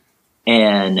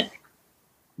 And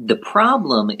the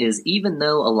problem is, even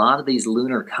though a lot of these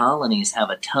lunar colonies have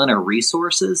a ton of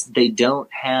resources, they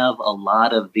don't have a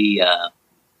lot of the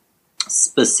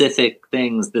specific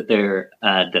things that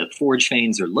the forge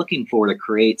fanes are looking for to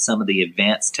create some of the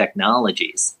advanced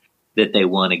technologies that they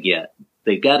want to get.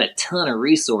 They've got a ton of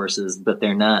resources, but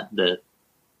they're not the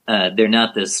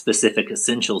specific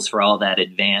essentials for all that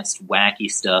advanced, wacky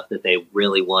stuff that they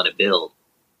really want to build.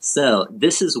 So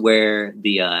this is where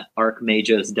the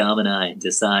Archmagos Domini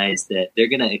decides that they're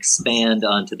going to expand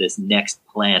onto this next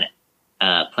planet,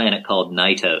 planet called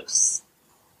Nitos.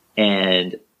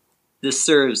 And this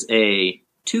serves a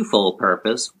twofold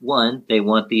purpose. One, they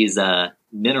want these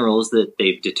minerals that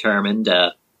they've determined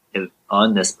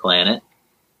on this planet.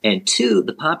 And two,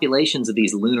 the populations of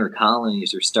these lunar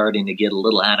colonies are starting to get a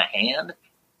little out of hand.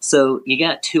 So you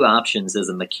got two options as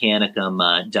a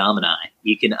Mechanicum Domini.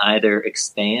 You can either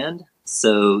expand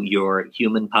so your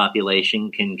human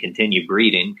population can continue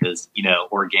breeding because,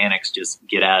 organics just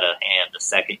get out of hand the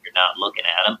second you're not looking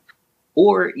at them.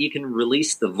 Or you can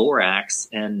release the Vorax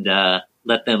and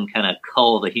let them kind of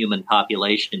cull the human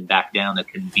population back down to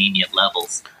convenient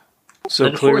levels.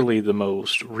 So clearly the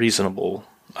most reasonable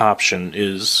option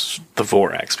is the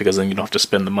Vorax, because then you don't have to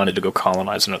spend the money to go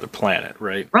colonize another planet,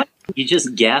 right? Right. You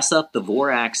just gas up the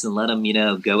Vorax and let them,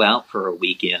 go out for a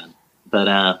weekend.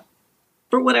 But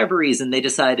for whatever reason, they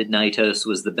decided Nitos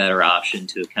was the better option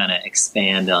to kind of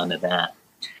expand onto that.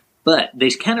 But they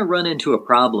kind of run into a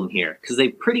problem here, because they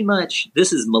pretty much,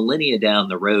 this is millennia down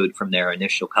the road from their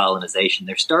initial colonization.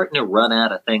 They're starting to run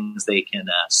out of things they can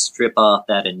strip off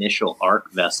that initial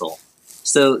ark vessel.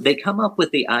 So they come up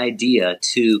with the idea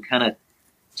to kind of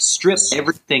strip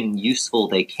everything useful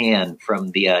they can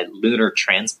from the lunar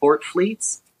transport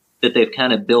fleets that they've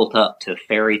kind of built up to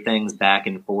ferry things back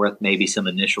and forth, maybe some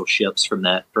initial ships from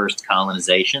that first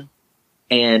colonization.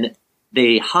 And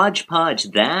they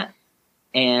hodgepodge that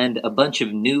and a bunch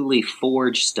of newly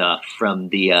forged stuff from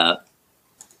the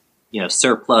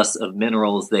surplus of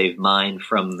minerals they've mined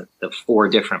from the 4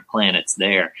 different planets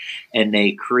there. And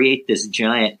they create this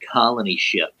giant colony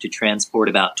ship to transport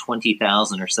about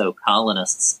 20,000 or so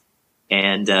colonists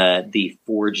and the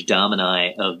forged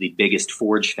domini of the biggest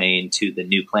forge fane to the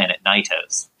new planet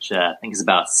Nitos, which I think is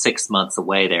about 6 months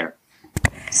away there.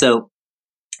 So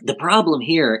the problem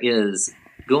here is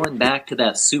going back to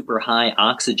that super high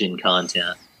oxygen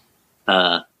content.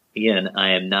 Again,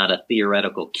 I am not a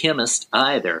theoretical chemist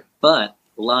either, but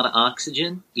a lot of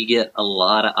oxygen, you get a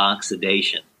lot of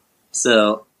oxidation.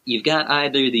 So you've got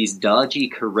either these dodgy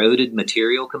corroded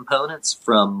material components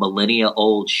from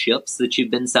millennia-old ships that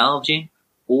you've been salvaging,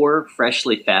 or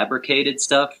freshly fabricated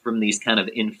stuff from these kind of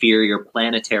inferior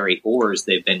planetary ores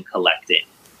they've been collecting.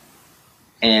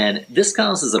 And this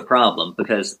causes a problem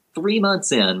because 3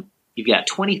 months in, you've got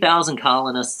 20,000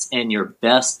 colonists and your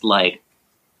best,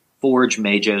 Forge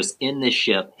Magos in this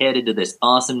ship headed to this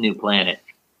awesome new planet.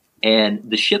 And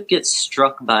the ship gets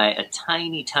struck by a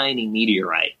tiny, tiny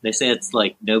meteorite. They say it's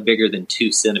no bigger than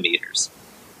 2 centimeters.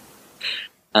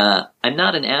 I'm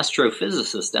not an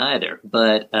astrophysicist either,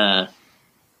 but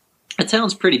it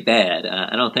sounds pretty bad.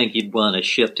 I don't think you'd want a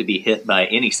ship to be hit by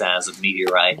any size of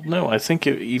meteorite. No, I think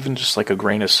even just a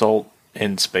grain of salt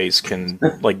in space can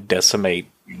decimate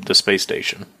the space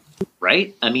station.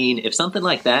 Right? I mean, if something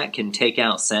like that can take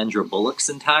out Sandra Bullock's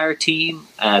entire team,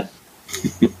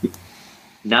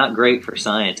 not great for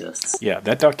scientists. Yeah,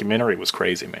 that documentary was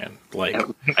crazy, man. Right?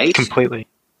 Completely.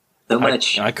 So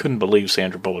much. I couldn't believe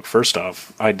Sandra Bullock. First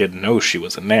off, I didn't know she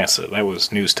was at NASA. That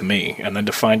was news to me. And then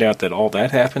to find out that all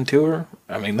that happened to her,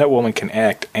 I mean, that woman can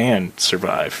act and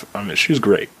survive. I mean, she was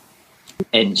great.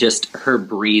 And just her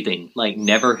breathing.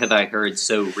 Never have I heard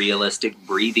so realistic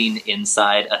breathing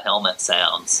inside a helmet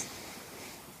sounds.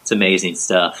 It's amazing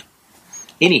stuff.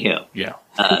 Anywho. Yeah.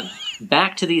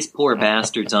 Back to these poor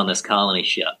bastards on this colony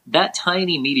ship. That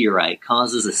tiny meteorite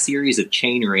causes a series of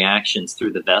chain reactions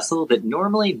through the vessel that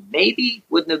normally maybe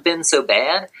wouldn't have been so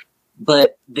bad,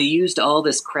 but they used all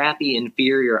this crappy,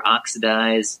 inferior,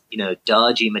 oxidized,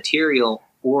 dodgy material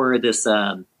or this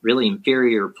really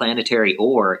inferior planetary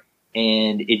ore,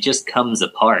 and it just comes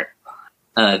apart.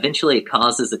 Eventually, it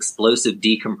causes explosive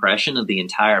decompression of the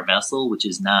entire vessel, which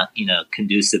is not,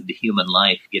 conducive to human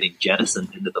life getting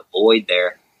jettisoned into the void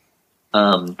there.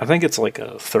 I think it's a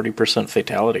 30%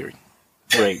 fatality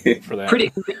rate for that.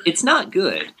 It's not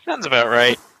good. Sounds about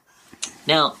right.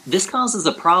 Now, this causes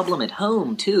a problem at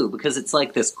home, too, because it's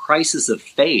this crisis of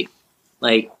faith.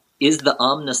 Is the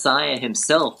Omnissiah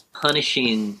himself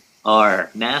punishing our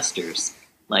masters?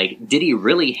 Did he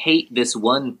really hate this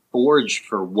one forge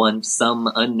for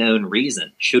some unknown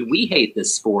reason? Should we hate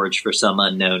this forge for some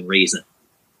unknown reason?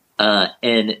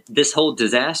 And this whole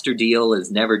disaster deal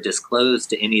is never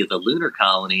disclosed to any of the lunar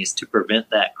colonies to prevent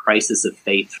that crisis of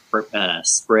faith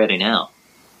spreading out.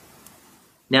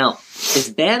 Now, as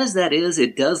bad as that is,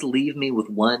 it does leave me with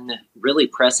one really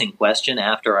pressing question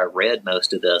after I read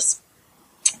most of this.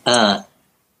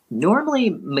 Normally,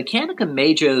 Mechanica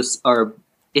Magos are...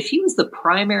 If he was the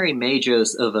primary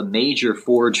Magos of a major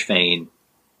forge fane,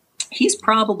 he's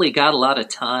probably got a lot of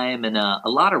time and a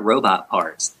lot of robot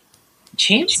parts.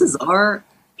 Chances are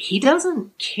he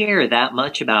doesn't care that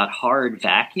much about hard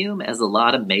vacuum as a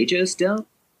lot of Magos don't.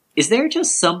 Is there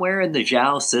just somewhere in the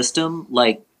Zhao system,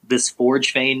 like, this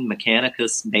Forge Fane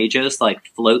Mechanicus Magos, like,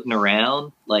 floating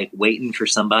around, like, waiting for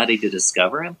somebody to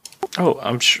discover him? Oh,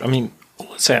 I'm sure. I mean,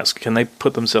 let's ask. Can they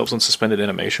put themselves on suspended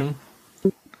animation?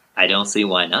 I don't see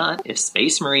why not. If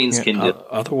Space Marines can do...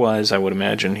 Otherwise, I would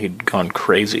imagine he'd gone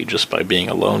crazy just by being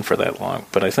alone for that long.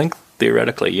 But I think,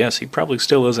 theoretically, yes, he probably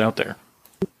still is out there.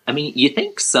 I mean, you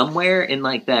think somewhere in,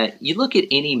 like, that... You look at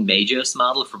any Magos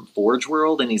model from Forge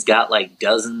World, and he's got, like,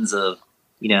 dozens of,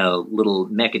 you know, little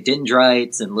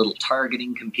mechadendrites and little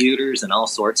targeting computers and all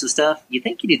sorts of stuff. You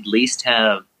think he'd at least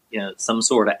have, you know, some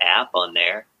sort of app on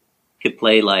there. Could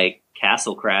play, like,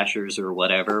 Castle Crashers or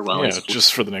whatever. While he's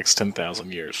just for the next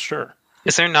 10,000 years, sure.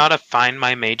 Is there not a Find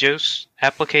My Magos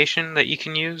application that you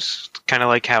can use? Kind of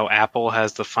like how Apple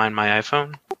has the Find My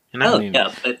iPhone? You know?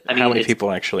 Yeah, but I mean, how many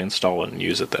people actually install it and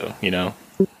use it, though? You know?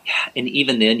 Yeah, and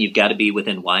even then, you've got to be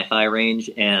within Wi-Fi range,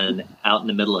 and out in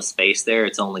the middle of space there,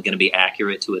 it's only going to be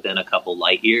accurate to within a couple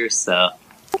light years, so...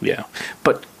 Yeah,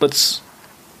 but let's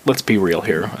be real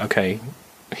here, okay?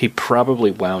 He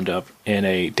probably wound up in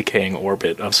a decaying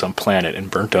orbit of some planet and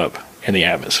burnt up in the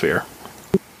atmosphere.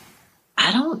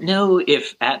 I don't know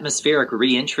if atmospheric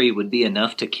re-entry would be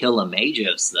enough to kill a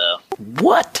Magos, though.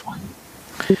 What?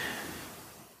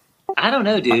 I don't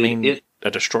know, dude. I mean, a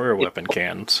destroyer weapon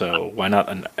can, so why not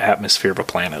an atmosphere of a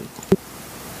planet?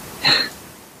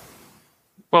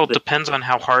 Well, it depends on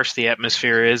how harsh the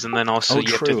atmosphere is, and then also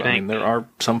you have to think... I mean, there are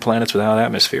some planets without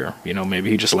atmosphere. You know, maybe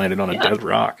he just landed on a dead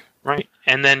rock. Right.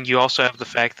 And then you also have the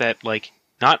fact that, like,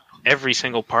 not every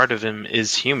single part of him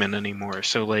is human anymore.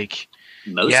 So, like,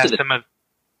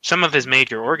 some of his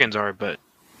major organs are, but...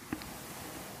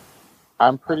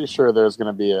 I'm pretty sure there's going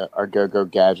to be a go-go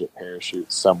gadget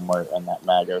parachute somewhere in that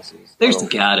Magos. There's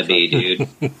gotta be, dude.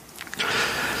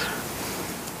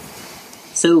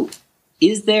 So,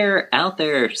 is there out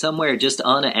there somewhere just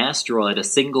on an asteroid a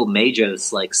single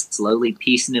Magos, like, slowly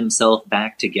piecing himself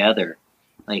back together?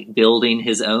 Like, building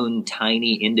his own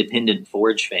tiny independent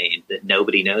Forge Fane that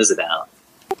nobody knows about?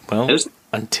 Well,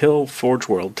 until Forge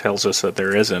World tells us that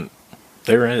there isn't,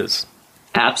 there is.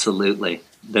 Absolutely.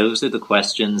 Those are the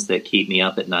questions that keep me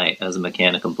up at night as a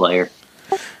Mechanicum player.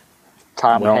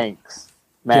 Tom Hanks,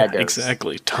 Magos. Yeah,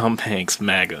 exactly. Tom Hanks,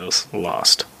 Magos,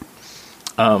 Lost.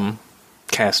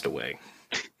 Castaway.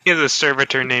 He has a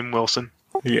servitor named Wilson.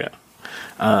 Yeah.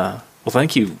 Well,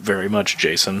 thank you very much,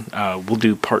 Jason. We'll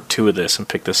do part 2 of this and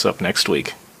pick this up next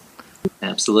week.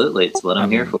 Absolutely. It's what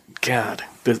I'm here for. God,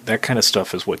 that kind of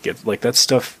stuff is what gets... Like, that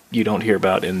stuff you don't hear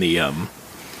about in the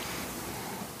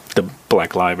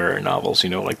Black Library novels, you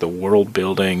know, like the world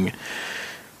building,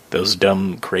 those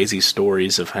dumb, crazy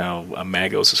stories of how a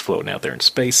Magos is floating out there in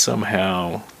space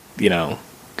somehow. You know,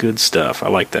 good stuff. I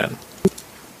like that.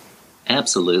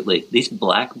 Absolutely. These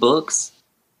black books...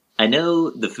 I know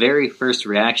the very first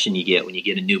reaction you get when you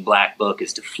get a new black book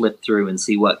is to flip through and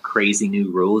see what crazy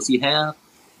new rules you have.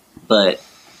 But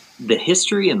the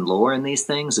history and lore in these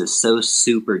things is so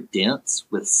super dense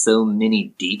with so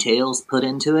many details put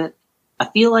into it. I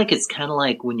feel like it's kind of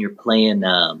like when you're playing,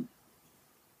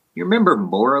 you remember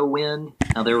Morrowind?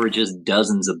 How there were just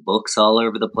dozens of books all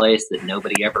over the place that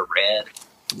nobody ever read?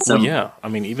 Well, yeah. I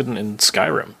mean, even in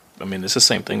Skyrim. I mean, it's the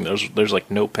same thing. There's like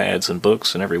notepads and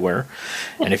books and everywhere.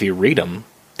 And if you read them,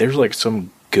 there's like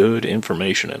some good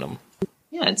information in them.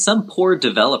 Yeah, and some poor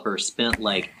developer spent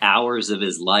like hours of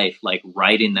his life like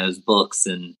writing those books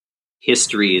and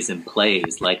histories and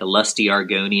plays. Like A Lusty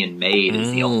Argonian Maid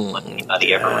is the only one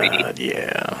anybody ever read.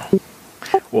 Yeah.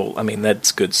 Well, I mean,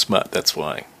 that's good smut. That's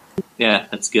why. Yeah,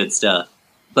 that's good stuff.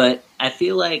 But I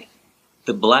feel like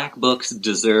the black books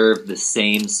deserve the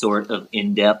same sort of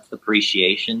in-depth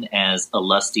appreciation as A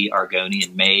Lusty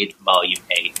Argonian Maid, Volume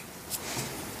 8.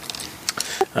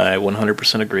 I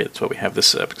 100% agree. That's why we have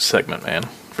this segment, man.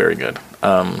 Very good.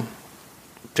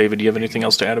 David, do you have anything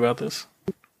else to add about this?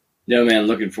 No, man.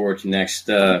 Looking forward to next.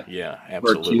 Yeah,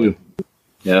 absolutely.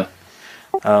 Yeah.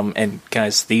 And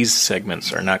guys, these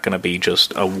segments are not going to be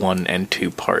just a 1 and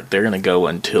 2 part. They're going to go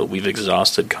until we've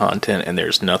exhausted content and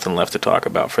there's nothing left to talk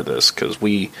about for this, because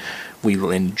we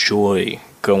enjoy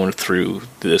going through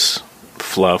this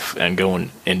fluff and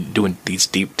going and doing these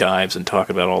deep dives and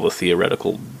talking about all the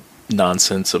theoretical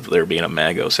nonsense of there being a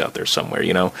Magos out there somewhere.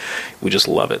 You know, we just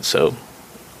love it. So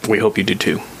we hope you do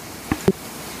too.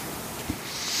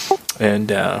 And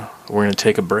we're going to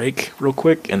take a break real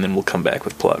quick, and then we'll come back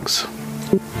with plugs.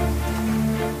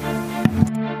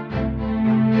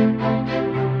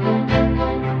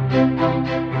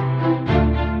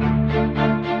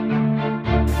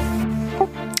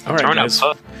 All right, guys.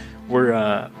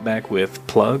 We're back with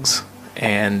plugs,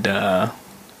 and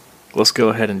let's go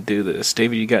ahead and do this.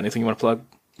 David, you got anything you want to plug?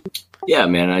 Yeah,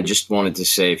 man. I just wanted to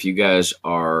say, if you guys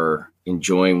are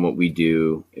enjoying what we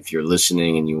do, if you're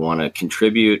listening and you want to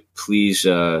contribute, please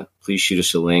shoot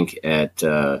us a link at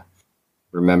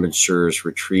Remembrancer's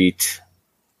Retreat.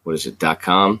 What is it?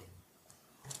 .com?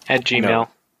 At Gmail.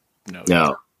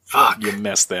 No. Fuck. You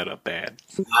messed that up bad.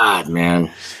 God,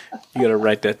 man. You got to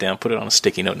write that down. Put it on a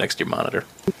sticky note next to your monitor.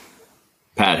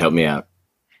 Pat, help me out.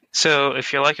 So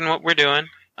if you're liking what we're doing,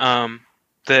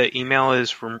 the email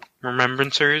is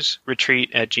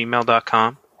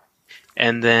remembrancersretreat@gmail.com.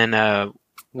 And then,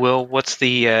 Will, what's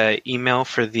the email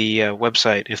for the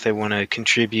website if they want to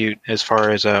contribute as far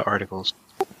as articles?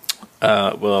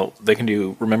 Well, they can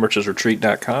do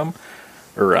remembrancersretreat.com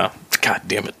or, God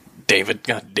damn it, David,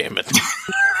 God damn it.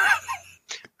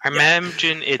 I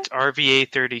imagine it's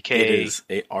RVA30K. It is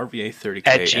a RVA30K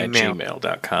at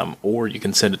gmail.com, or you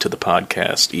can send it to the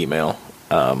podcast email.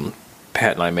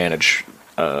 Pat and I manage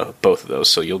both of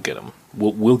those, so you'll get them.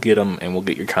 We'll get them, and we'll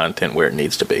get your content where it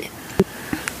needs to be.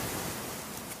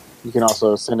 You can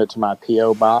also send it to my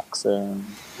P.O. box, and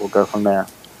we'll go from there.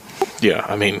 Yeah,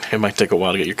 I mean, it might take a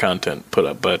while to get your content put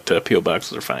up, but P.O.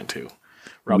 boxes are fine, too.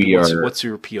 Robbie, what's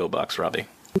your P.O. box, Robbie?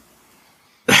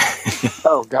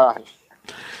 Oh, gosh.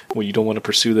 Well, you don't want to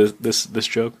pursue this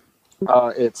joke?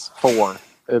 It's 4.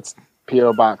 It's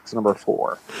P.O. Box number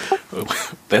 4.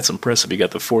 Oh, that's impressive. You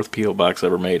got the 4th P.O. box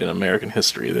ever made in American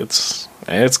history. That's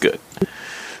good.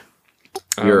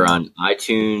 We're on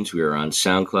iTunes. We're on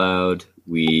SoundCloud.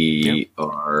 We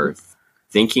are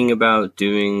thinking about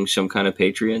doing some kind of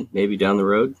Patreon, maybe down the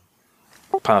road.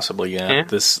 Possibly, yeah.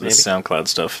 This SoundCloud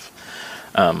stuff.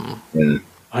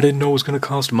 I didn't know it was going to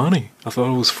cost money. I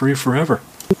thought it was free forever.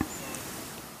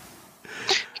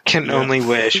 Can only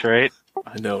wish, right?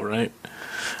 I know, right?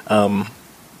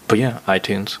 But yeah,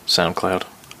 iTunes, SoundCloud,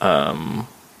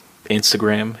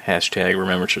 Instagram,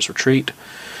 #RemembrancersRetreat,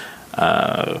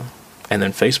 and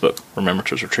then Facebook,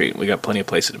 Remembrancers Retreat. We got plenty of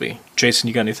places to be. Jason,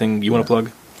 you got anything you want to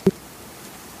plug?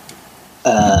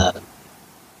 I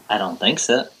don't think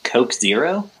so. Coke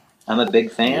Zero? I'm a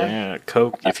big fan. Yeah,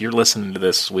 Coke. If you're listening to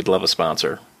this, we'd love a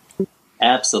sponsor.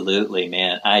 Absolutely,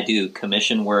 man. I do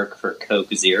commission work for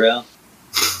Coke Zero.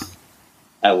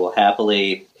 I will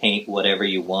happily paint whatever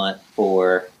you want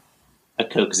for a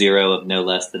Coke Zero of no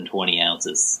less than 20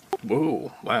 ounces.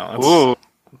 Whoa, wow.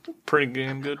 That's a pretty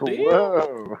damn good deal.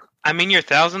 Whoa. I mean, your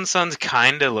Thousand Suns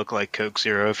kind of look like Coke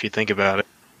Zero if you think about it.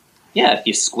 Yeah, if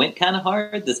you squint kind of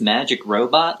hard, this magic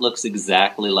robot looks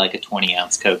exactly like a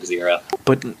 20-ounce Coke Zero.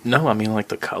 But no, I mean, like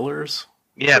the colors?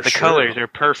 Yeah, the colors are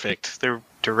perfect. They're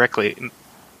directly...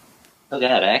 Oh,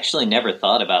 God, I actually never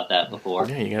thought about that before.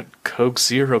 Yeah, you got Coke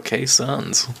Zero K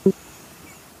Suns.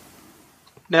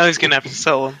 Now he's going to have to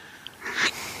sell them.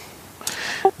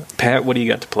 Pat, what do you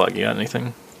got to plug? You got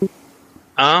anything?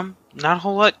 Not a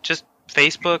whole lot. Just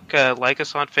Facebook. Like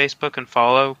us on Facebook and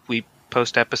follow. We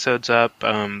post episodes up.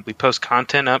 We post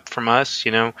content up from us,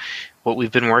 what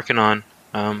we've been working on.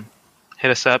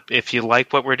 Hit us up if you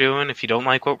like what we're doing. If you don't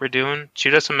like what we're doing,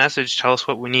 shoot us a message. Tell us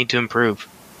what we need to improve.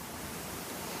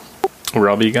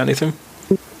 Robbie, you got anything?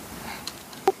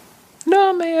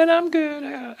 No, man, I'm good.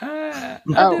 I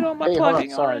did all my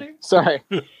plugging already. Sorry.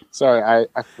 I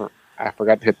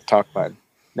forgot to hit the talk button.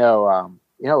 No,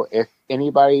 if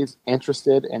anybody's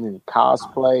interested in any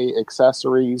cosplay,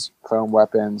 accessories, foam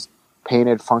weapons,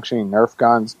 painted functioning Nerf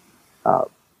guns,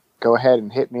 go ahead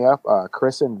and hit me up.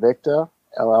 Chris and Victa,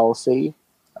 LLC.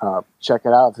 Check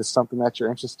it out if it's something that you're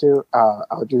interested in.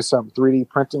 I'll do some 3D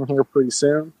printing here pretty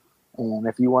soon. And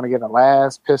if you want to get a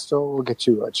las pistol, we'll get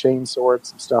you a chainsword.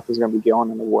 Some stuff is going to be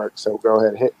going in the work. So go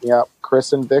ahead and hit me up.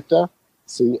 Chris Invicta,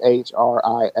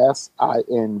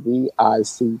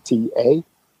 ChrisInvicta.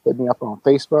 Hit me up on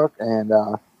Facebook, and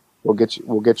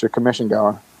we'll get your commission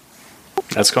going.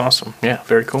 That's awesome. Yeah,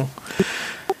 very cool.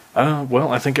 Well,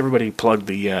 I think everybody plugged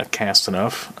the cast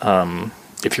enough.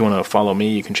 If you want to follow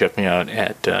me, you can check me out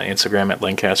at Instagram at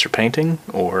Lancaster Painting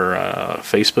or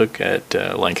Facebook at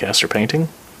Lancaster Painting.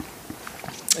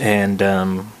 And,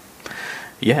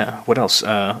 what else?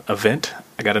 Event.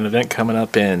 I got an event coming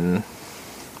up in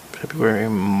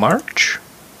March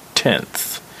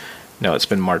 10th. No, it's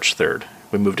been March 3rd.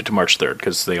 We moved it to March 3rd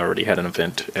because they already had an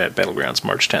event at Battlegrounds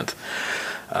March 10th.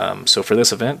 So for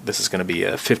this event, this is going to be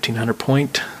a 1,500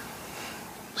 point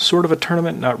sort of a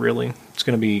tournament. Not really. It's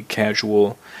going to be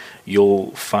casual.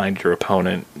 You'll find your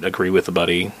opponent, agree with a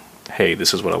buddy. Hey,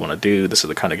 this is what I want to do. This is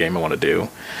the kind of game I want to do.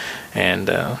 And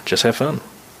just have fun.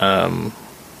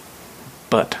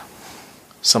 But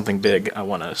something big, I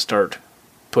want to start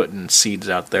putting seeds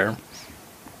out there.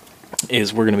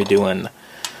 is we're going to be doing,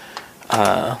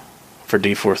 for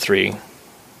D43,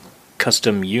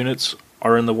 custom units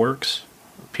are in the works.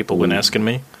 People have been asking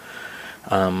me.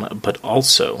 But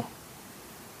also,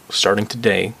 starting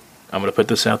today, I'm going to put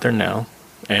this out there now,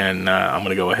 and I'm going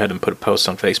to go ahead and put a post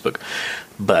on Facebook.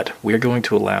 But we're going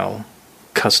to allow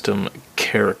custom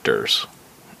characters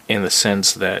in the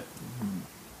sense that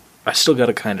I still got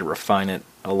to kind of refine it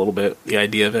a little bit, the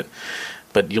idea of it.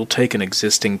 But you'll take an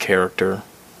existing character,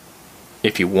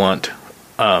 if you want,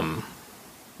 from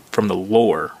the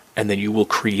lore, and then you will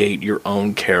create your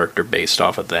own character based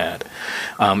off of that.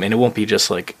 And it won't be just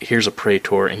like, here's a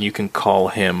Praetor, and you can call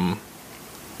him,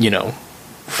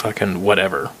 fucking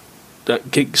whatever.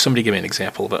 Somebody give me an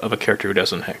example of a character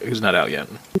who's not out yet.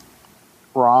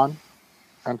 Ron?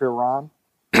 Emperor Ron?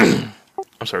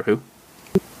 I'm sorry, who?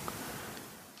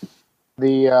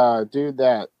 The dude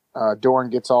that Dorn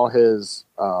gets all his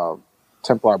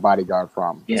Templar bodyguard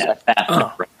from. Yeah.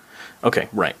 Okay,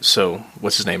 right. So,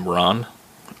 what's his name? Ron?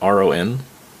 R-O-N?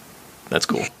 That's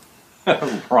cool.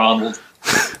 Ronald.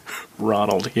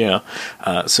 Ronald, yeah.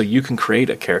 So you can create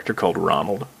a character called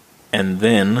Ronald, and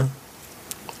then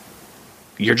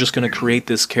you're just going to create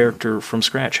this character from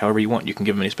scratch, however you want. You can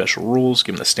give them any special rules,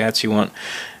 give them the stats you want,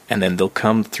 and then they'll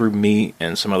come through me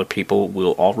and some other people.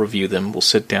 We'll all review them. We'll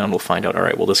sit down. We'll find out, all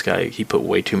right, well, this guy, he put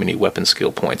way too many weapon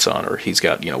skill points on, or he's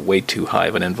got, way too high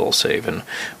of an invul save, and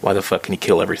why the fuck can he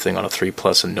kill everything on a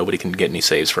 3+ and nobody can get any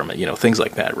saves from it? Things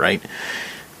like that, right?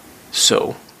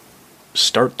 So,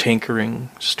 start tinkering,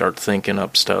 start thinking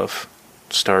up stuff,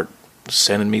 start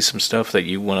sending me some stuff that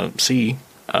you want to see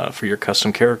for your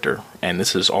custom character. And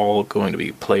this is all going to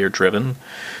be player driven,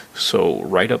 so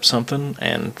write up something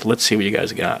and let's see what you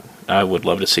guys got. I would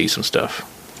love to see some stuff,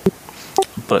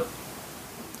 but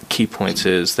key points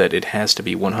is that it has to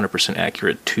be 100%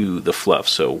 accurate to the fluff.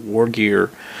 So war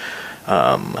gear,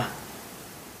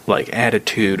 like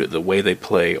attitude, the way they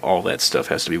play, all that stuff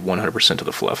has to be 100% to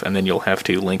the fluff. And then you'll have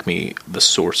to link me the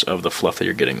source of the fluff that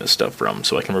you're getting this stuff from,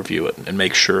 so I can review it and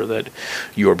make sure that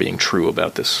you're being true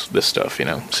about this stuff.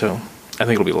 So I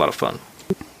think it'll be a lot of fun.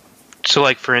 So,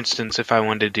 like, for instance, if I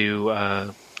wanted to do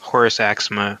Horus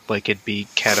Axima, like, it'd be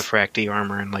cataphracti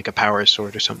armor and, like, a power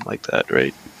sword or something like that,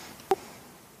 right?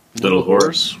 Little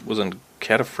Horus was in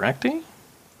cataphracti?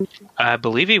 I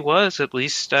believe he was, at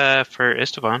least for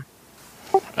Istvan.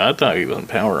 I thought he was in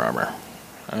power armor.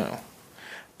 Oh.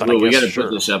 But well, we got to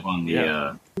put this up on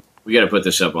the we got to put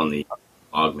this up on the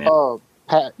blog, man.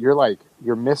 Pat,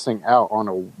 you're missing out on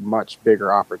a much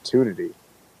bigger opportunity.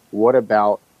 What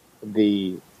about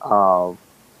the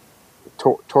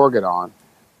Torgadon?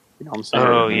 You know what I'm saying?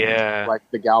 Oh, yeah. Like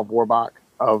the Gal Vorbach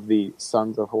of the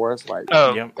Sons of Horus.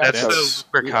 That's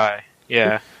super high.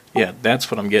 Yeah. Yeah, that's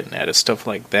what I'm getting at. Is stuff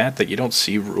like that you don't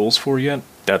see rules for yet.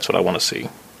 That's what I want to see.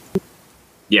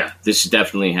 Yeah, this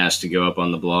definitely has to go up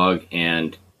on the blog.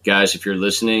 And guys, if you're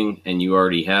listening and you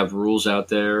already have rules out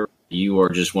there, you are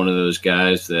just one of those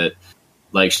guys that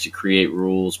likes to create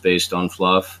rules based on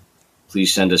fluff,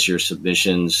 please send us your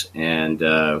submissions, and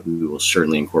we will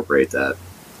certainly incorporate that.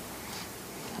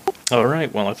 All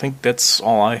right, well, I think that's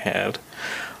all I had.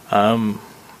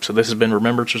 So this has been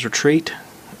Remembrance's Retreat.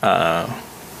 Bye.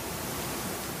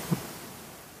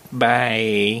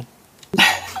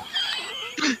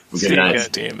 Good night.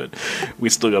 God damn it. We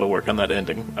still got to work on that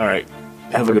ending. All right.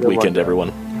 Have a good weekend,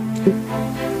 everyone.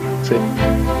 See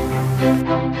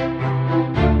you.